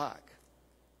to be like.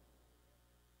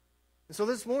 And so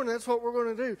this morning, that's what we're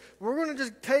going to do. We're going to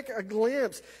just take a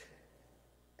glimpse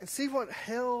and see what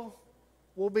hell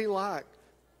will be like.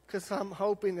 Because I'm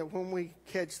hoping that when we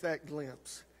catch that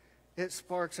glimpse, it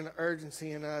sparks an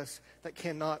urgency in us that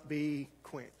cannot be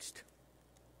quenched.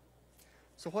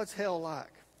 So what's hell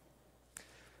like?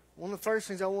 One of the first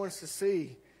things I want us to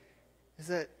see is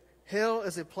that hell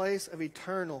is a place of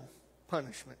eternal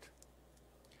punishment.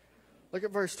 Look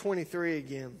at verse 23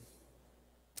 again.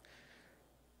 It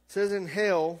says, in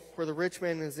hell, where the rich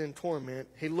man is in torment,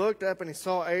 he looked up and he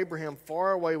saw Abraham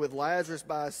far away with Lazarus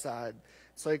by his side.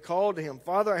 So he called to him,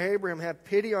 Father Abraham, have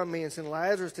pity on me and send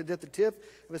Lazarus to dip the tip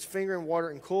of his finger in water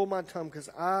and cool my tongue, because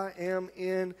I am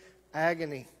in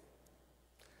agony.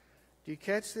 Do you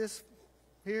catch this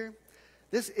here?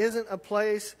 This isn't a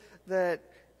place that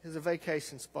is a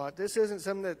vacation spot. This isn't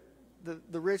something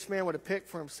that the rich man would have picked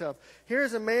for himself.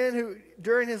 Here's a man who,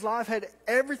 during his life, had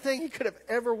everything he could have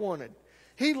ever wanted.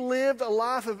 He lived a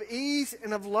life of ease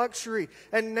and of luxury.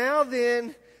 And now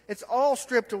then, it's all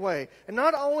stripped away. And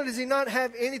not only does he not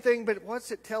have anything, but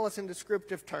what's it tell us in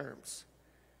descriptive terms?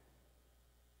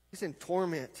 He's in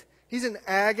torment. He's in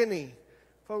agony.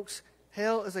 Folks,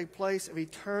 hell is a place of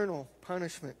eternal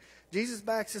punishment. Jesus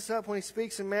backs this up when he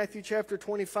speaks in Matthew chapter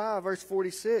 25, verse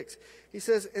 46. He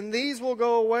says, and these will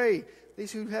go away,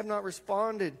 these who have not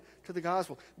responded to the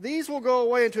gospel. These will go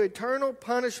away into eternal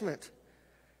punishment,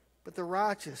 but the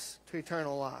righteous to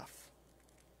eternal life.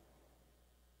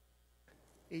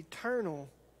 Eternal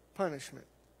punishment.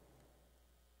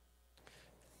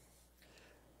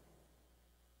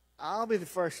 I'll be the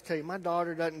first to tell you, my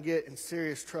daughter doesn't get in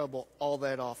serious trouble all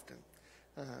that often.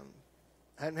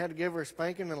 I hadn't had to give her a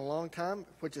spanking in a long time,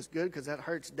 which is good because that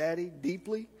hurts Daddy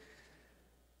deeply.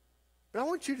 But I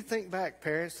want you to think back,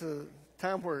 parents, to the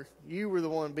time where you were the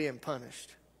one being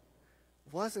punished.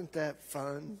 Wasn't that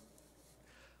fun?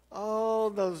 Oh,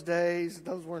 those days,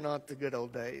 those were not the good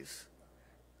old days.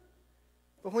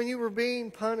 But when you were being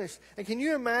punished, and can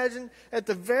you imagine at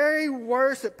the very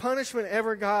worst that punishment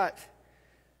ever got,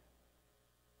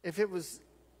 if it was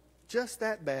just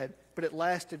that bad, but it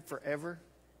lasted forever?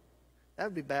 That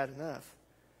would be bad enough.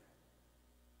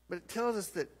 But it tells us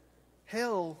that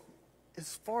hell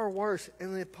is far worse,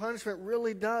 and the punishment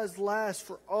really does last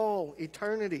for all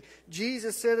eternity.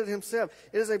 Jesus said it himself.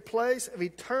 It is a place of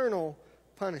eternal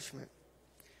punishment.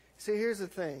 See, here's the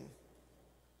thing.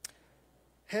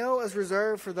 Hell is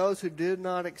reserved for those who did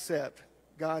not accept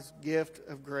God's gift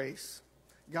of grace,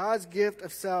 God's gift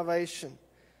of salvation.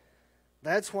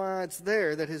 That's why it's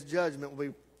there that his judgment will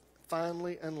be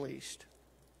finally unleashed.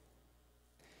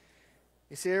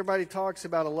 You see, everybody talks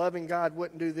about a loving God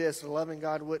wouldn't do this, and a loving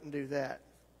God wouldn't do that.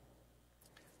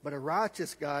 But a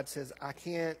righteous God says, I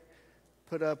can't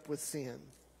put up with sin.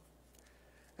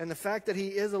 And the fact that he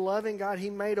is a loving God, he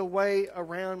made a way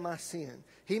around my sin.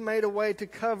 He made a way to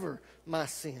cover my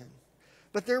sin.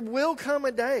 But there will come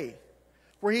a day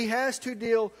where he has to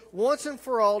deal once and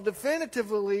for all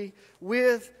definitively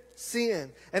with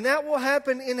sin. And that will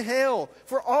happen in hell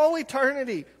for all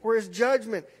eternity, where his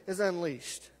judgment is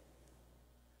unleashed.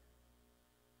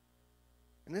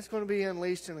 And it's going to be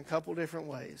unleashed in a couple different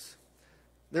ways.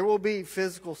 There will be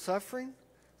physical suffering,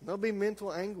 and there'll be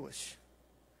mental anguish.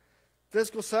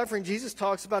 Physical suffering, Jesus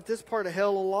talks about this part of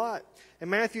hell a lot. In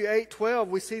Matthew 8:12,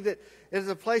 we see that it is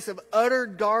a place of utter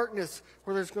darkness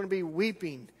where there's going to be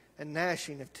weeping and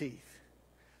gnashing of teeth.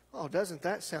 Oh, doesn't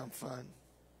that sound fun?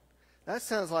 That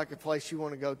sounds like a place you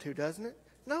want to go to, doesn't it?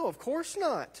 No, of course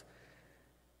not.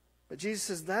 But Jesus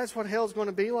says that's what hell's going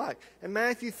to be like. In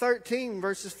Matthew 13,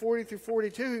 verses 40 through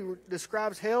 42, he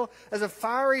describes hell as a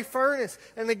fiery furnace.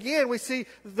 And again, we see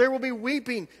there will be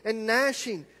weeping and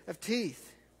gnashing of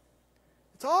teeth.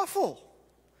 It's awful.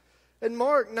 In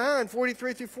Mark 9,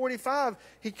 43 through 45,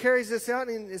 he carries this out.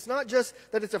 And it's not just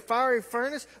that it's a fiery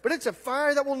furnace, but it's a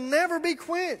fire that will never be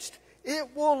quenched.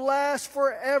 It will last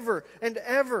forever and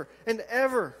ever and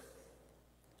ever.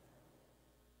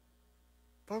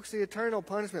 Folks, the eternal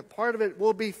punishment, part of it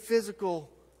will be physical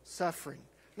suffering.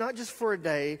 not just for a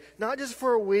day, not just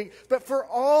for a week, but for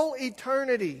all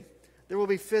eternity, there will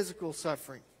be physical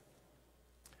suffering.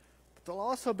 But there'll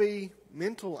also be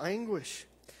mental anguish.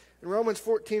 In Romans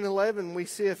 14:11, we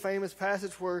see a famous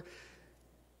passage where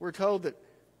we're told that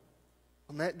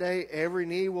on that day, every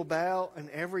knee will bow and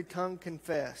every tongue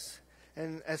confess.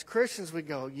 And as Christians, we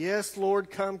go, yes, Lord,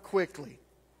 come quickly.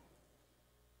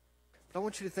 But I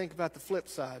want you to think about the flip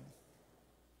side.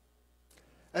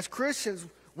 As Christians,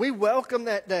 we welcome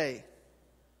that day.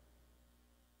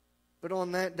 But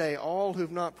on that day, all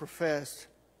who've not professed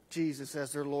Jesus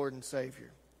as their Lord and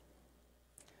Savior,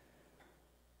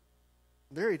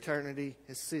 their eternity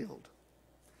is sealed.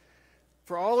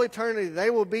 For all eternity, they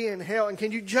will be in hell. And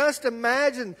can you just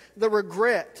imagine the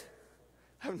regret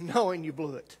of knowing you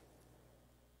blew it?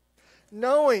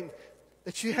 Knowing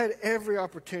that you had every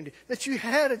opportunity, that you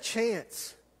had a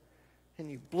chance, and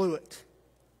you blew it.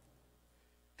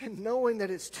 And knowing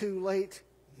that it's too late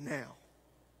now.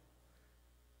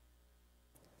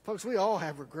 Folks, we all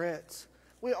have regrets.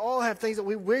 We all have things that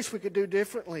we wish we could do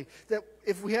differently. That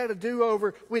if we had a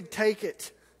do-over, we'd take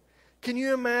it. Can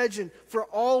you imagine for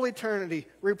all eternity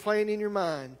replaying in your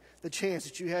mind the chance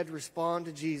that you had to respond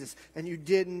to Jesus and you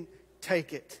didn't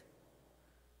take it?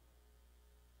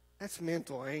 That's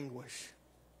mental anguish.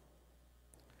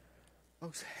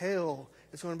 Folks, hell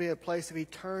is going to be a place of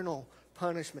eternal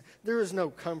punishment. There is no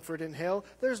comfort in hell.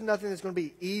 There's nothing that's going to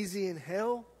be easy in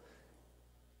hell.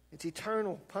 It's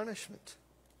eternal punishment.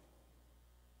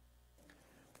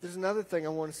 There's another thing I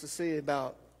want us to see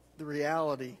about the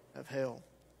reality of hell.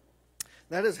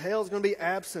 That is, hell is going to be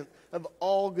absent of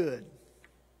all good.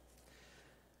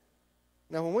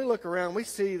 Now, when we look around, we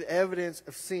see the evidence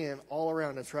of sin all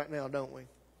around us right now, don't we?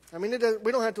 I mean,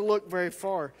 we don't have to look very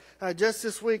far. Just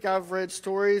this week, I've read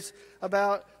stories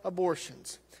about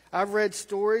abortions. I've read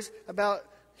stories about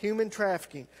human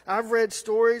trafficking. I've read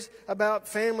stories about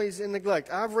families in neglect.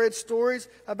 I've read stories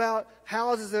about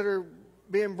houses that are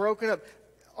being broken up.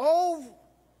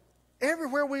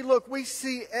 Everywhere we look, we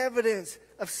see evidence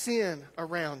of sin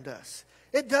around us.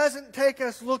 It doesn't take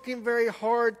us looking very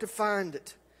hard to find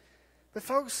it. But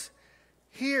folks,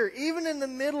 here, even in the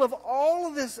middle of all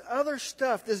of this other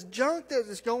stuff, this junk that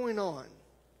is going on,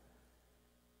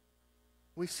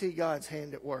 we see God's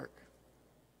hand at work.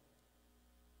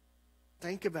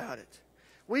 Think about it.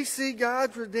 We see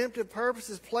God's redemptive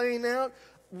purposes playing out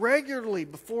regularly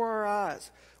before our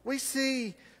eyes. We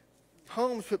see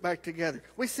homes put back together.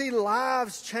 We see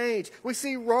lives change. We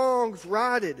see wrongs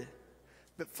righted.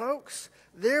 But folks,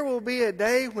 there will be a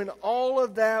day when all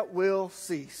of that will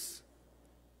cease.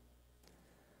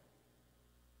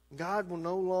 God will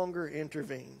no longer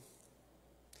intervene.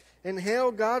 In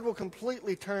hell, God will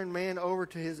completely turn man over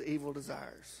to his evil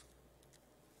desires.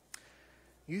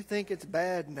 You think it's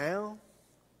bad now?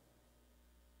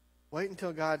 Wait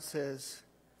until God says,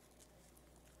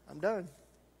 I'm done.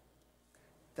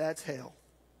 That's hell.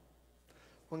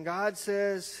 When God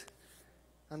says,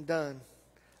 I'm done.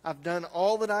 I've done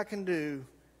all that I can do.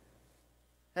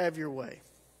 Have your way.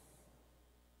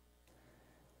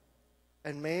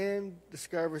 And man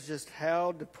discovers just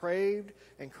how depraved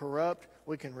and corrupt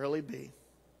we can really be.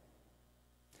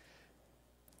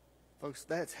 Folks,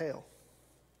 that's hell.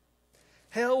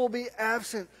 Hell will be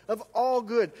absent of all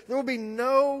good. There will be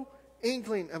no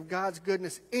inkling of God's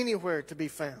goodness anywhere to be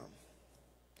found.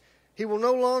 He will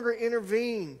no longer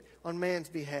intervene on man's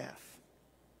behalf.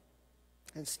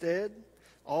 Instead,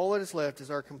 all that is left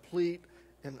is our complete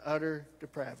and utter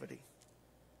depravity.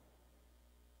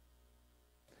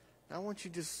 Now, I want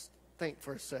you to just think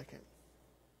for a second.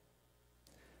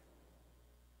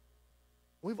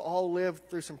 We've all lived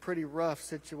through some pretty rough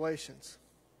situations.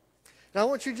 Now, I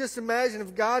want you to just imagine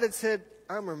if God had said,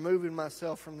 I'm removing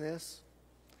myself from this.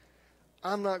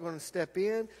 I'm not going to step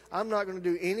in. I'm not going to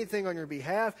do anything on your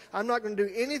behalf. I'm not going to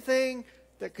do anything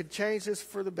that could change this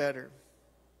for the better.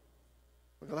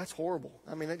 Well, that's horrible.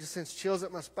 I mean, that just sends chills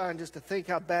up my spine just to think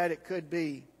how bad it could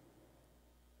be.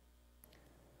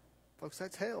 Folks,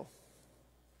 that's hell.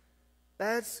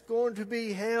 That's going to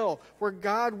be hell, where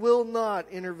God will not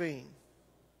intervene.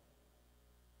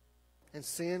 And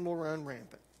sin will run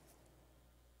rampant.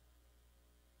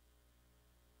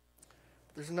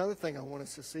 There's another thing I want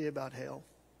us to see about hell.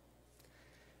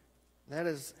 And that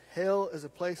is, hell is a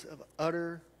place of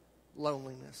utter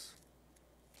loneliness.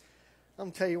 I'm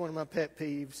going to tell you one of my pet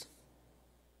peeves.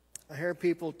 I hear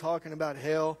people talking about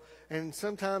hell, and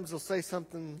sometimes they'll say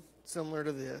something similar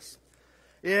to this.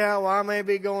 Yeah, well, I may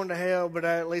be going to hell, but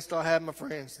at least I'll have my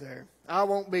friends there. I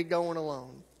won't be going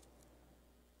alone.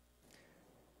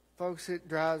 Folks, it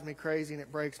drives me crazy and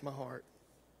it breaks my heart.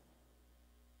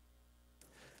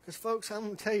 Because, folks, I'm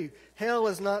going to tell you, hell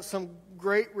is not some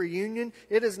great reunion.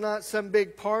 It is not some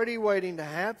big party waiting to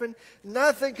happen.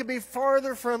 Nothing could be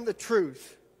farther from the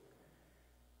truth.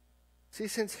 See,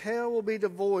 since hell will be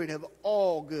devoid of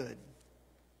all good,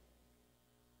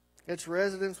 its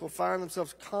residents will find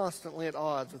themselves constantly at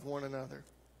odds with one another.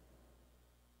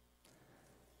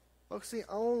 Folks, the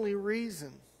only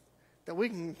reason that we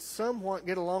can somewhat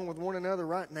get along with one another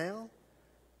right now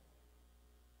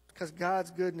is because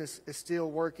God's goodness is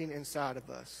still working inside of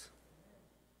us.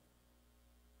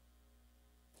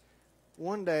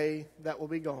 One day that will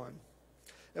be gone.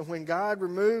 And when God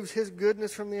removes His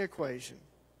goodness from the equation,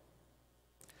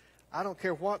 I don't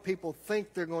care what people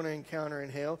think they're going to encounter in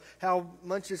hell, how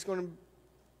much it's going to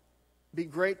be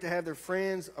great to have their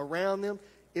friends around them,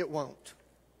 it won't.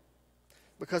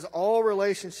 Because all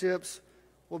relationships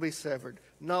will be severed.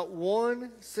 Not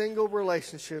one single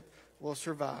relationship will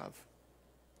survive.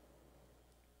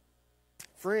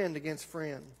 Friend against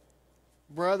friend.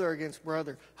 Brother against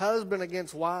brother. Husband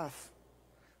against wife.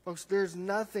 Folks, there's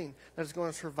nothing that's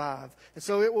going to survive. And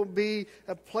so it will be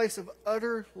a place of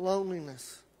utter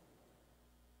loneliness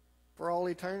for all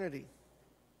eternity.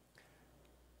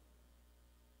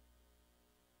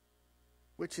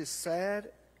 Which is sad,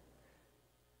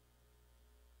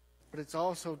 but it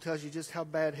also tells you just how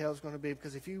bad hell's going to be.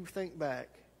 Because if you think back,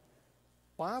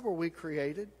 why were we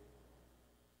created?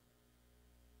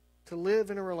 To live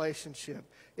in a relationship.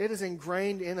 It is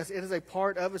ingrained in us. It is a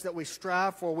part of us that we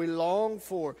strive for, we long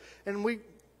for. And we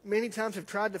many times have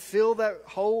tried to fill that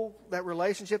hole, that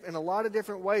relationship, in a lot of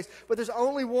different ways. But there's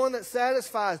only one that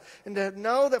satisfies. And to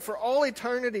know that for all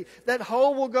eternity, that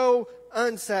hole will go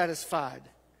unsatisfied.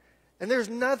 And there's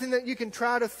nothing that you can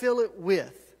try to fill it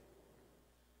with.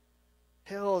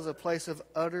 Hell is a place of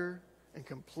utter and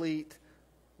complete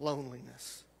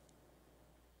loneliness.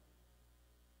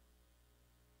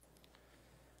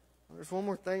 There's one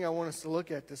more thing I want us to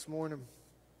look at this morning.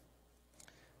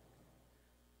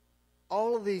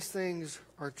 All of these things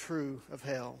are true of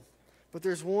hell. But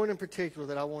there's one in particular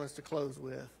that I want us to close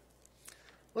with.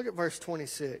 Look at verse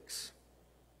 26.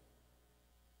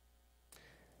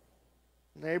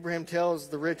 And Abraham tells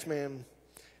the rich man,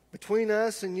 "Between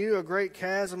us and you a great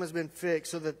chasm has been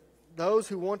fixed, so that those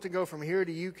who want to go from here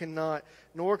to you cannot,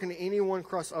 nor can anyone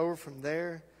cross over from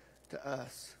there to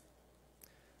us."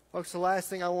 Folks, the last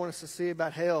thing I want us to see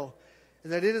about hell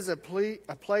is that it is a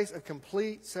place of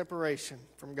complete separation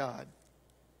from God.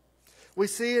 We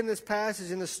see in this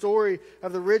passage, in the story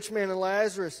of the rich man and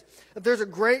Lazarus, that there's a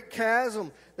great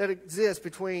chasm that exists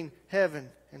between heaven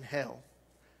and hell.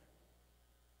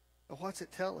 But what's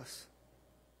it tell us?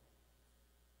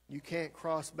 You can't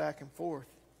cross back and forth.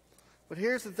 But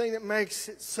here's the thing that makes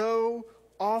it so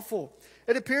awful.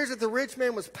 It appears that the rich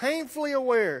man was painfully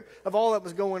aware of all that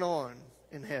was going on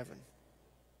in heaven.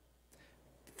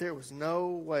 But there was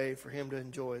no way for him to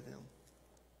enjoy them.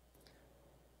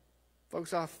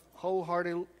 Folks, I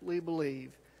wholeheartedly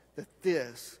believe that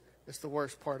this is the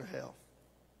worst part of hell.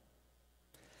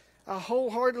 I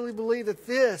wholeheartedly believe that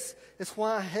this is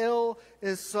why hell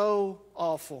is so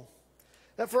awful.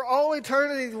 That for all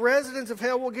eternity, the residents of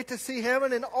hell will get to see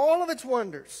heaven in all of its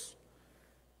wonders,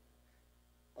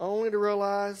 only to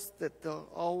realize that they'll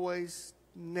always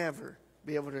never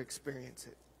be able to experience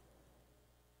it.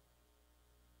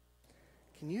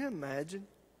 Can you imagine?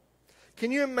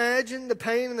 Can you imagine the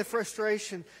pain and the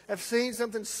frustration of seeing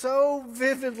something so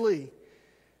vividly,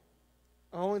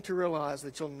 only to realize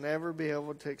that you'll never be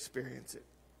able to experience it?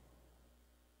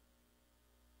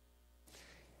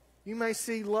 You may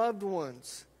see loved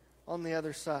ones on the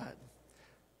other side.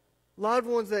 Loved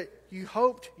ones that you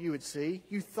hoped you would see,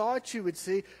 you thought you would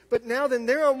see, but now then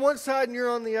they're on one side and you're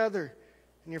on the other,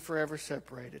 and you're forever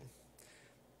separated.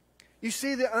 You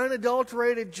see the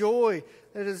unadulterated joy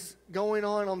that is going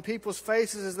on people's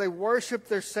faces as they worship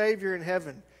their Savior in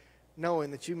heaven, knowing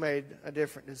that you made a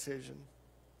different decision.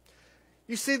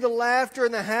 You see the laughter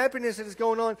and the happiness that is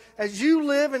going on as you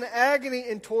live in agony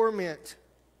and torment,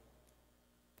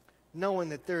 knowing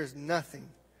that there is nothing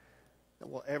that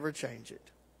will ever change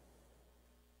it.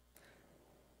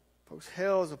 Folks,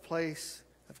 hell is a place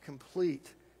of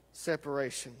complete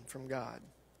separation from God.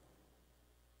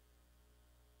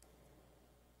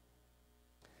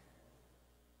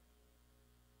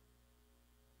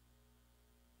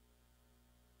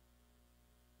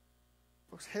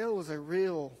 Folks, hell is a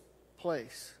real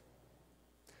place.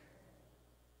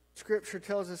 Scripture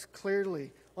tells us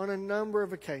clearly on a number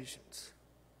of occasions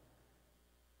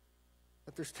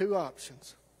that there's two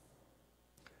options.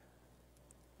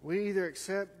 We either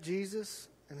accept Jesus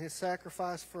and His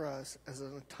sacrifice for us as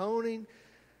an atoning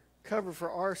cover for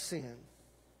our sin,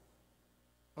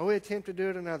 Or we attempt to do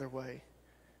it another way,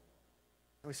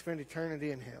 and we spend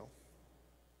eternity in hell.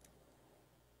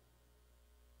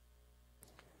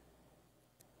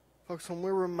 Folks, when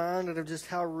we're reminded of just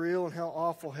how real and how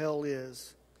awful hell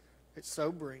is, it's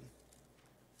sobering.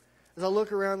 As I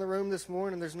look around the room this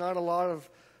morning, there's not a lot of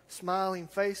smiling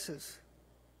faces.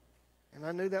 And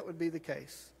I knew that would be the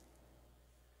case.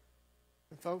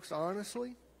 And folks,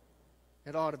 honestly,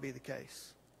 it ought to be the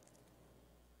case.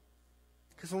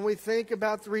 Because when we think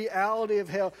about the reality of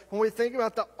hell, when we think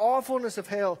about the awfulness of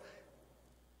hell,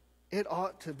 it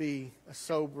ought to be a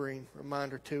sobering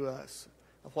reminder to us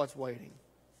of what's waiting.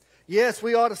 Yes,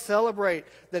 we ought to celebrate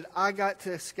that I got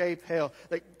to escape hell,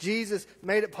 that Jesus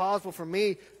made it possible for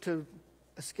me to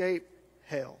escape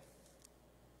hell.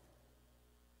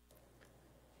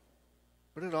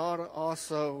 But it ought to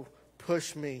also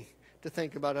push me to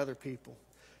think about other people.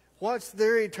 What's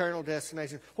their eternal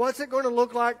destination? What's it going to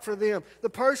look like for them?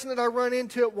 The person that I run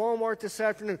into at Walmart this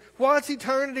afternoon, what's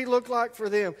eternity look like for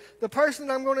them? The person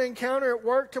that I'm going to encounter at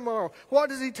work tomorrow, what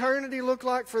does eternity look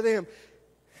like for them?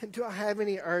 And do I have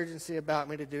any urgency about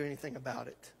me to do anything about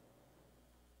it?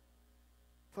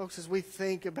 Folks, as we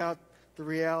think about the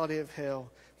reality of hell,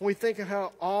 when we think of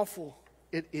how awful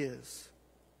it is,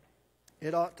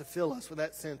 it ought to fill us with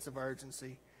that sense of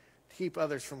urgency to keep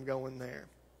others from going there.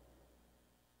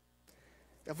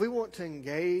 If we want to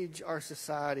engage our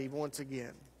society once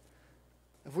again,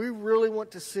 if we really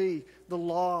want to see the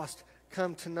lost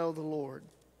come to know the Lord,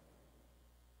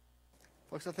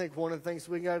 folks, I think one of the things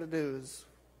we got to do is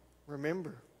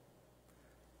remember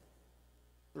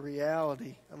the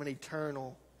reality of an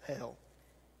eternal hell.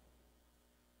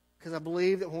 Because I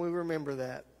believe that when we remember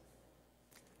that,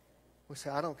 we say,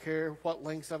 I don't care what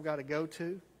lengths I've got to go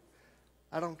to.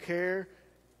 I don't care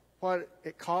what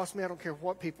it costs me. I don't care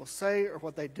what people say or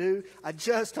what they do. I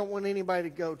just don't want anybody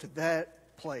to go to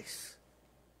that place.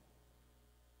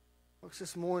 Folks,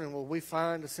 this morning, will we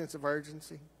find a sense of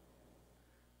urgency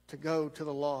to go to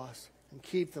the lost and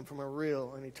keep them from a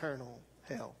real and eternal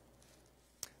hell?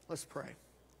 Let's pray.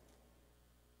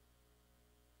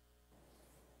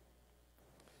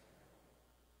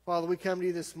 Father, we come to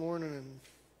you this morning, and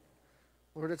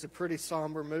Lord, it's a pretty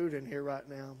somber mood in here right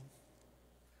now.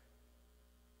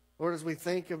 Lord, as we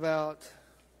think about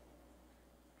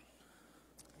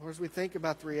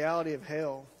the reality of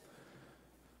hell,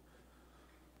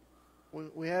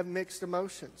 we have mixed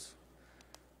emotions.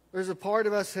 There's a part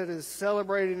of us that is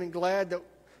celebrating and glad that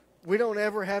we don't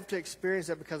ever have to experience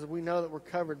that because we know that we're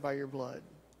covered by your blood.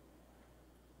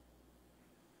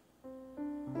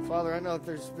 And Father, I know that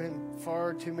there's been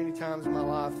far too many times in my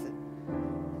life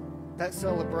that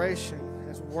celebration,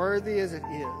 as worthy as it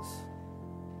is,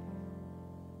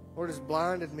 Lord, has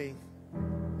blinded me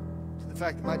to the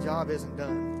fact that my job isn't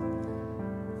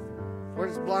done. Lord,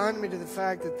 it's blinded me to the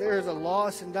fact that there is a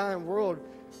lost and dying world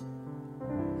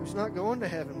who's not going to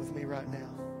heaven with me right now.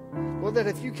 Lord, that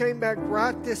if you came back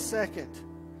right this second,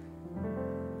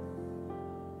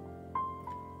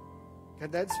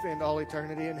 God, that'd spend all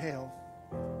eternity in hell.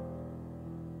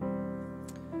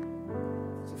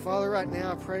 So, Father, right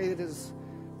now I pray that as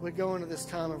we go into this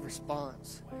time of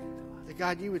response, that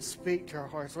God, you would speak to our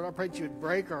hearts. Lord, I pray that you would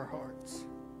break our hearts.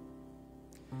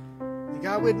 That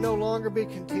God, we'd no longer be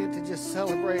content to just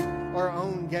celebrate our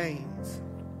own gains.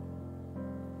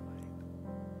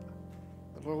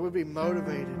 But Lord, we'd be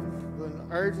motivated with an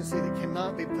urgency that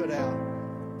cannot be put out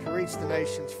to reach the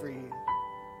nations for you.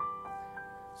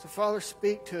 So, Father,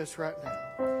 speak to us right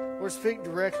now. Lord, speak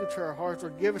directly to our hearts.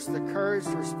 Lord, give us the courage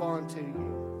to respond to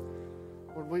you.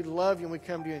 Lord, we love you and we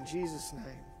come to you in Jesus' name.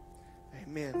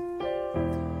 Amen.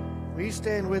 Will you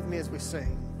stand with me as we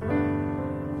sing?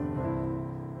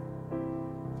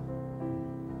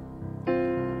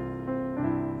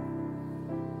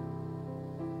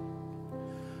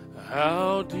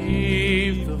 How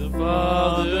deep the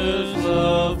Father's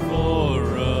love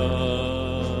for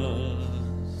us,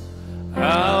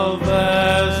 how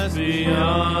vast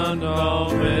beyond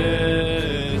all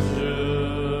measure,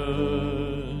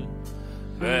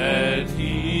 that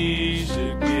He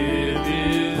should give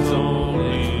His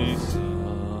only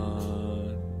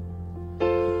Son,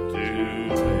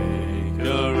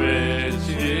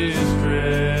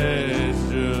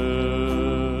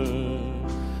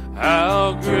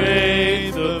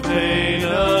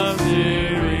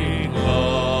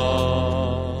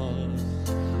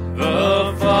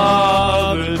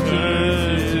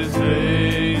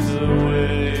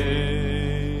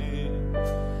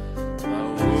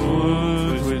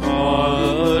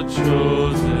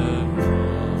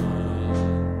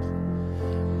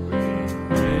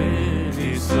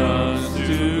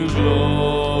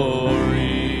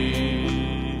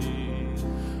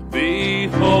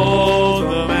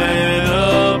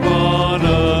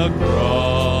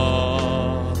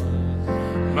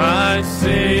 my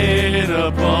sin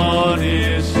upon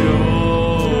his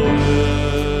shoulders.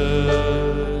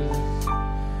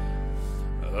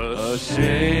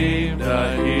 Ashamed,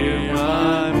 I hear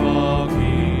my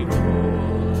mocking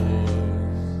voice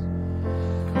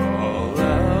call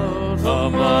out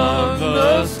among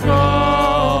the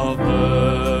scoffers.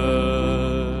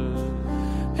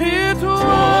 It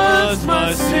was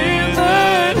my sin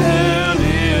that held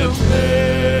him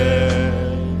there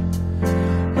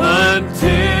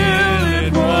until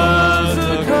it was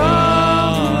accomplished.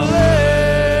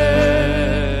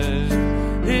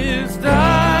 His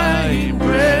dying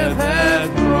breath has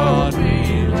brought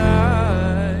me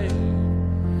life.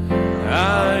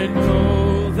 I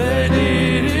know that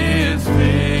it is finished.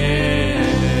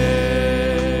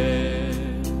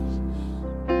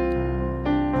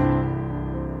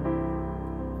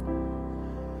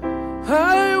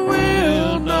 I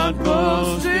will not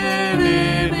boast in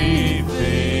anything,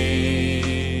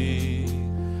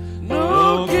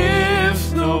 no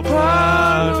gifts, no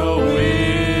power, no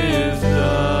wisdom,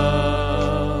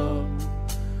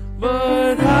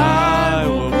 but I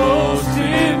will boast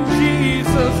in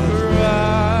Jesus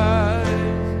Christ,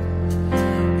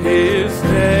 his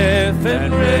death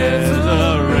and resurrection.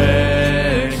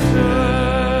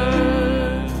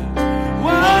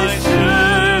 Why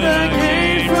should I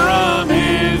gain from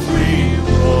his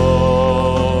reward?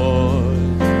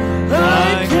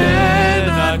 I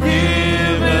cannot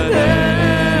give an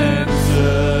answer,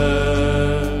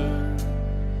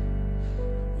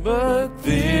 but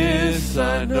this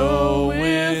I know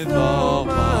with all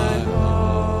my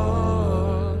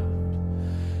heart: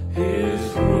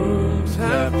 his wounds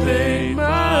have paid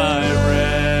my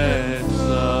ransom.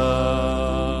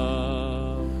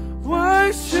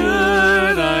 Why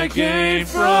should I gain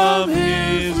from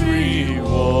his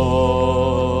reward?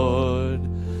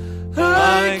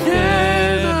 I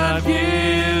cannot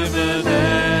give an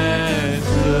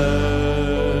answer,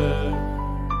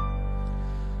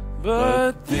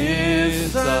 but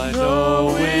this I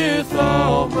know with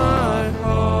all my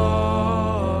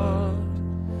heart: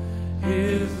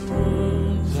 his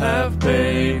wounds have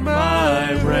paid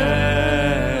my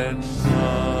ransom.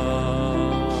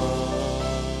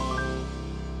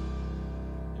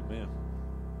 Amen.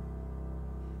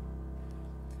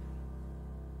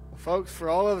 Folks, for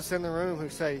all of us in the room who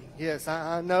say, yes,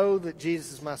 I know that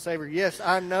Jesus is my Savior. Yes,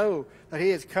 I know that he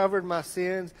has covered my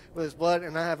sins with his blood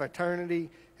and I have eternity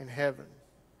in heaven.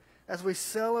 As we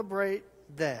celebrate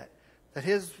that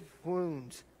his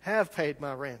wounds have paid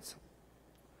my ransom,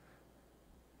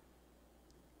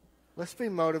 let's be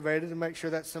motivated to make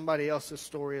sure that's somebody else's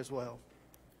story as well.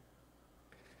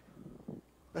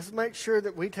 Let's make sure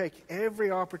that we take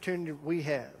every opportunity we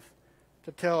have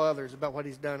to tell others about what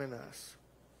he's done in us.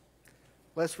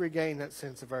 Let's regain that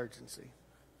sense of urgency.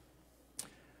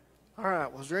 All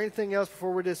right, was there anything else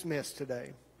before we're dismissed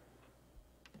today?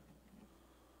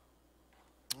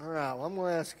 All right, well, I'm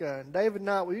going to ask David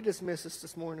Knight, will you dismiss us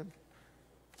this morning?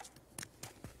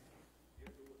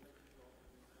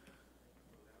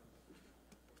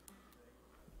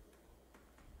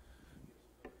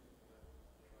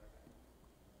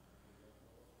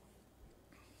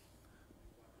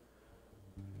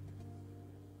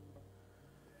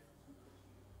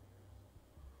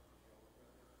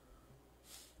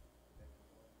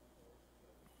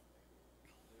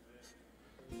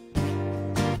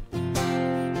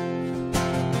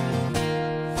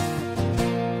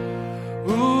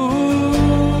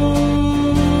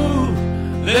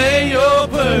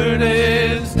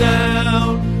 Burdens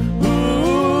down.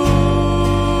 Ooh,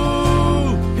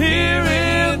 here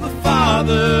in the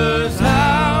Father's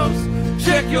house.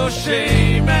 Check your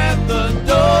shame at the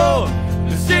door,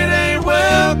 'cause it ain't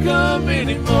welcome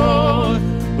anymore.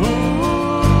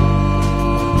 Ooh,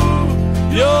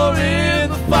 you're in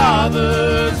the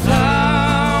Father's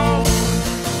house.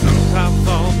 Sometimes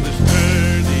on this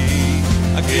journey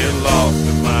I get lost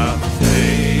in my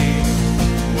mistakes.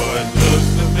 What looks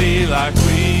to me like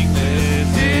weakness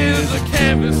is a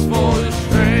canvas for the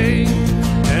strength.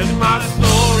 And my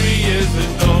story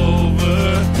isn't over,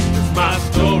 'cause my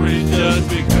story's just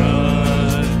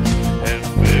begun. And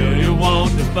failure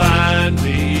won't define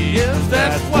me, yes,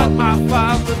 that's what my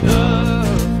Father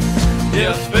does.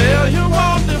 Yes, failure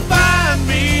won't define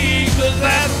me, 'cause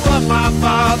that's what my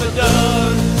Father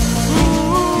does.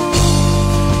 Ooh,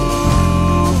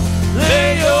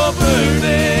 lay your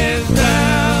burdens down.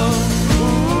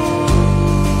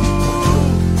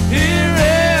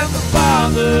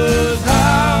 Father's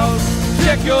house.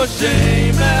 Check your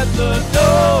shame at the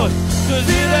door, 'cause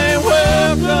it ain't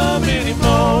welcome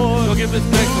anymore. Go give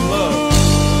respect to love.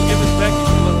 Go give respect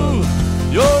to love.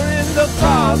 You're in the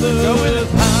Father's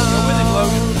house.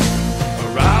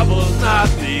 trouble's not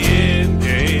the end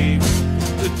game.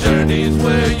 The journey's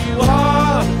where you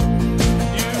are.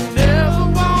 You never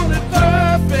wanted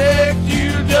perfect,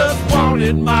 you just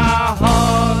wanted my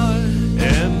heart.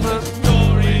 And the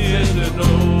story isn't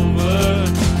over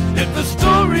if the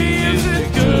story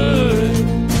isn't good.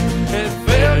 And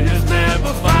failure's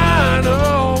never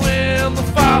final when the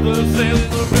Father's in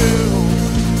the room.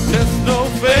 There's no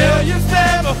failure's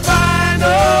never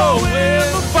final when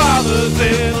the Father's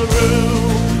in the room.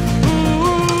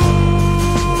 Ooh,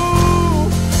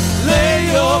 lay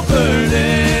your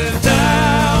burdens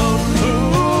down. Ooh,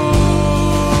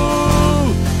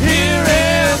 here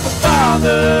in the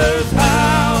Father's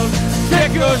house.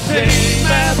 Take your shame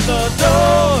at the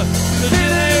door, 'cause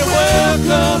it ain't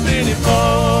welcome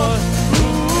anymore.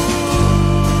 Ooh,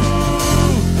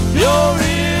 you're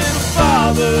in the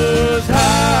Father's house.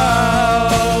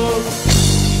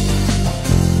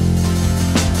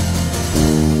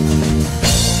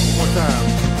 One more time.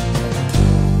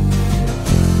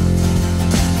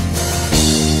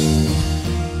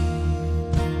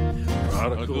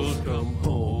 Prodigals come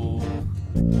home,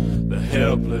 the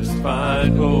helpless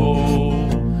find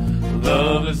hope.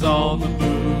 Love is on the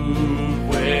move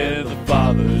where the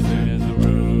Father's in the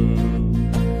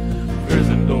room.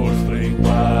 Prison doors fling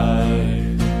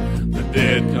wide, the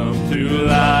dead come to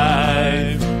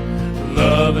life.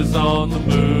 Love is on the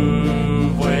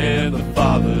move when the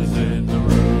Father's in the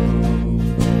room.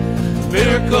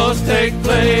 Miracles take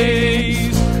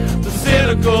place, the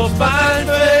cynical find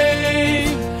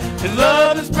faith, and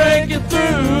love is breaking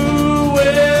through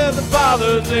when the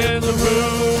Father's in the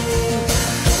room.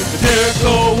 The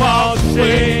Jericho walls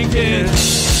shaking,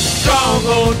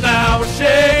 stronghold now is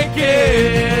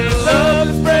shaking. Love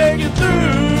is breaking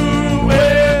through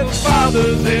when the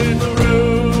Father's in the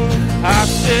room. I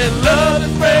said love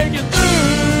is breaking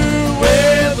through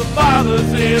when the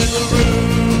Father's in the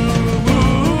room.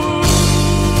 Ooh,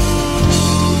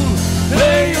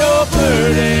 lay your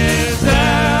burdens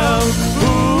down.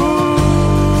 Ooh,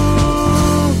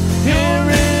 here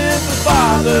in the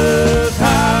Father's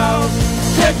house.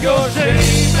 Check your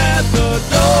shame at the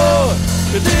door,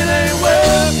 'cause it ain't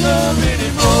welcome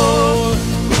anymore.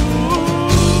 Ooh,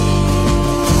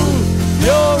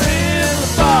 you're in the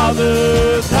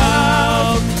Father's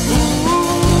house. Ooh,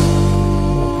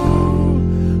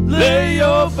 lay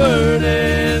your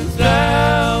burdens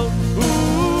down.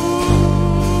 Ooh,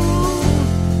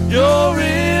 you're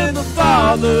in the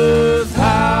Father's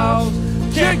house.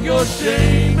 Check your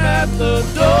shame at the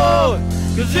door,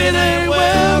 'cause it ain't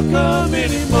welcome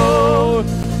anymore.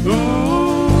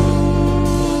 Ooh,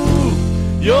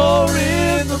 you're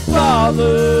in the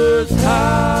Father's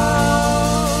house.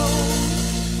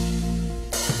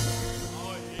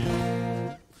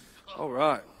 All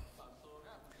right.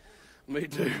 Me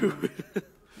too.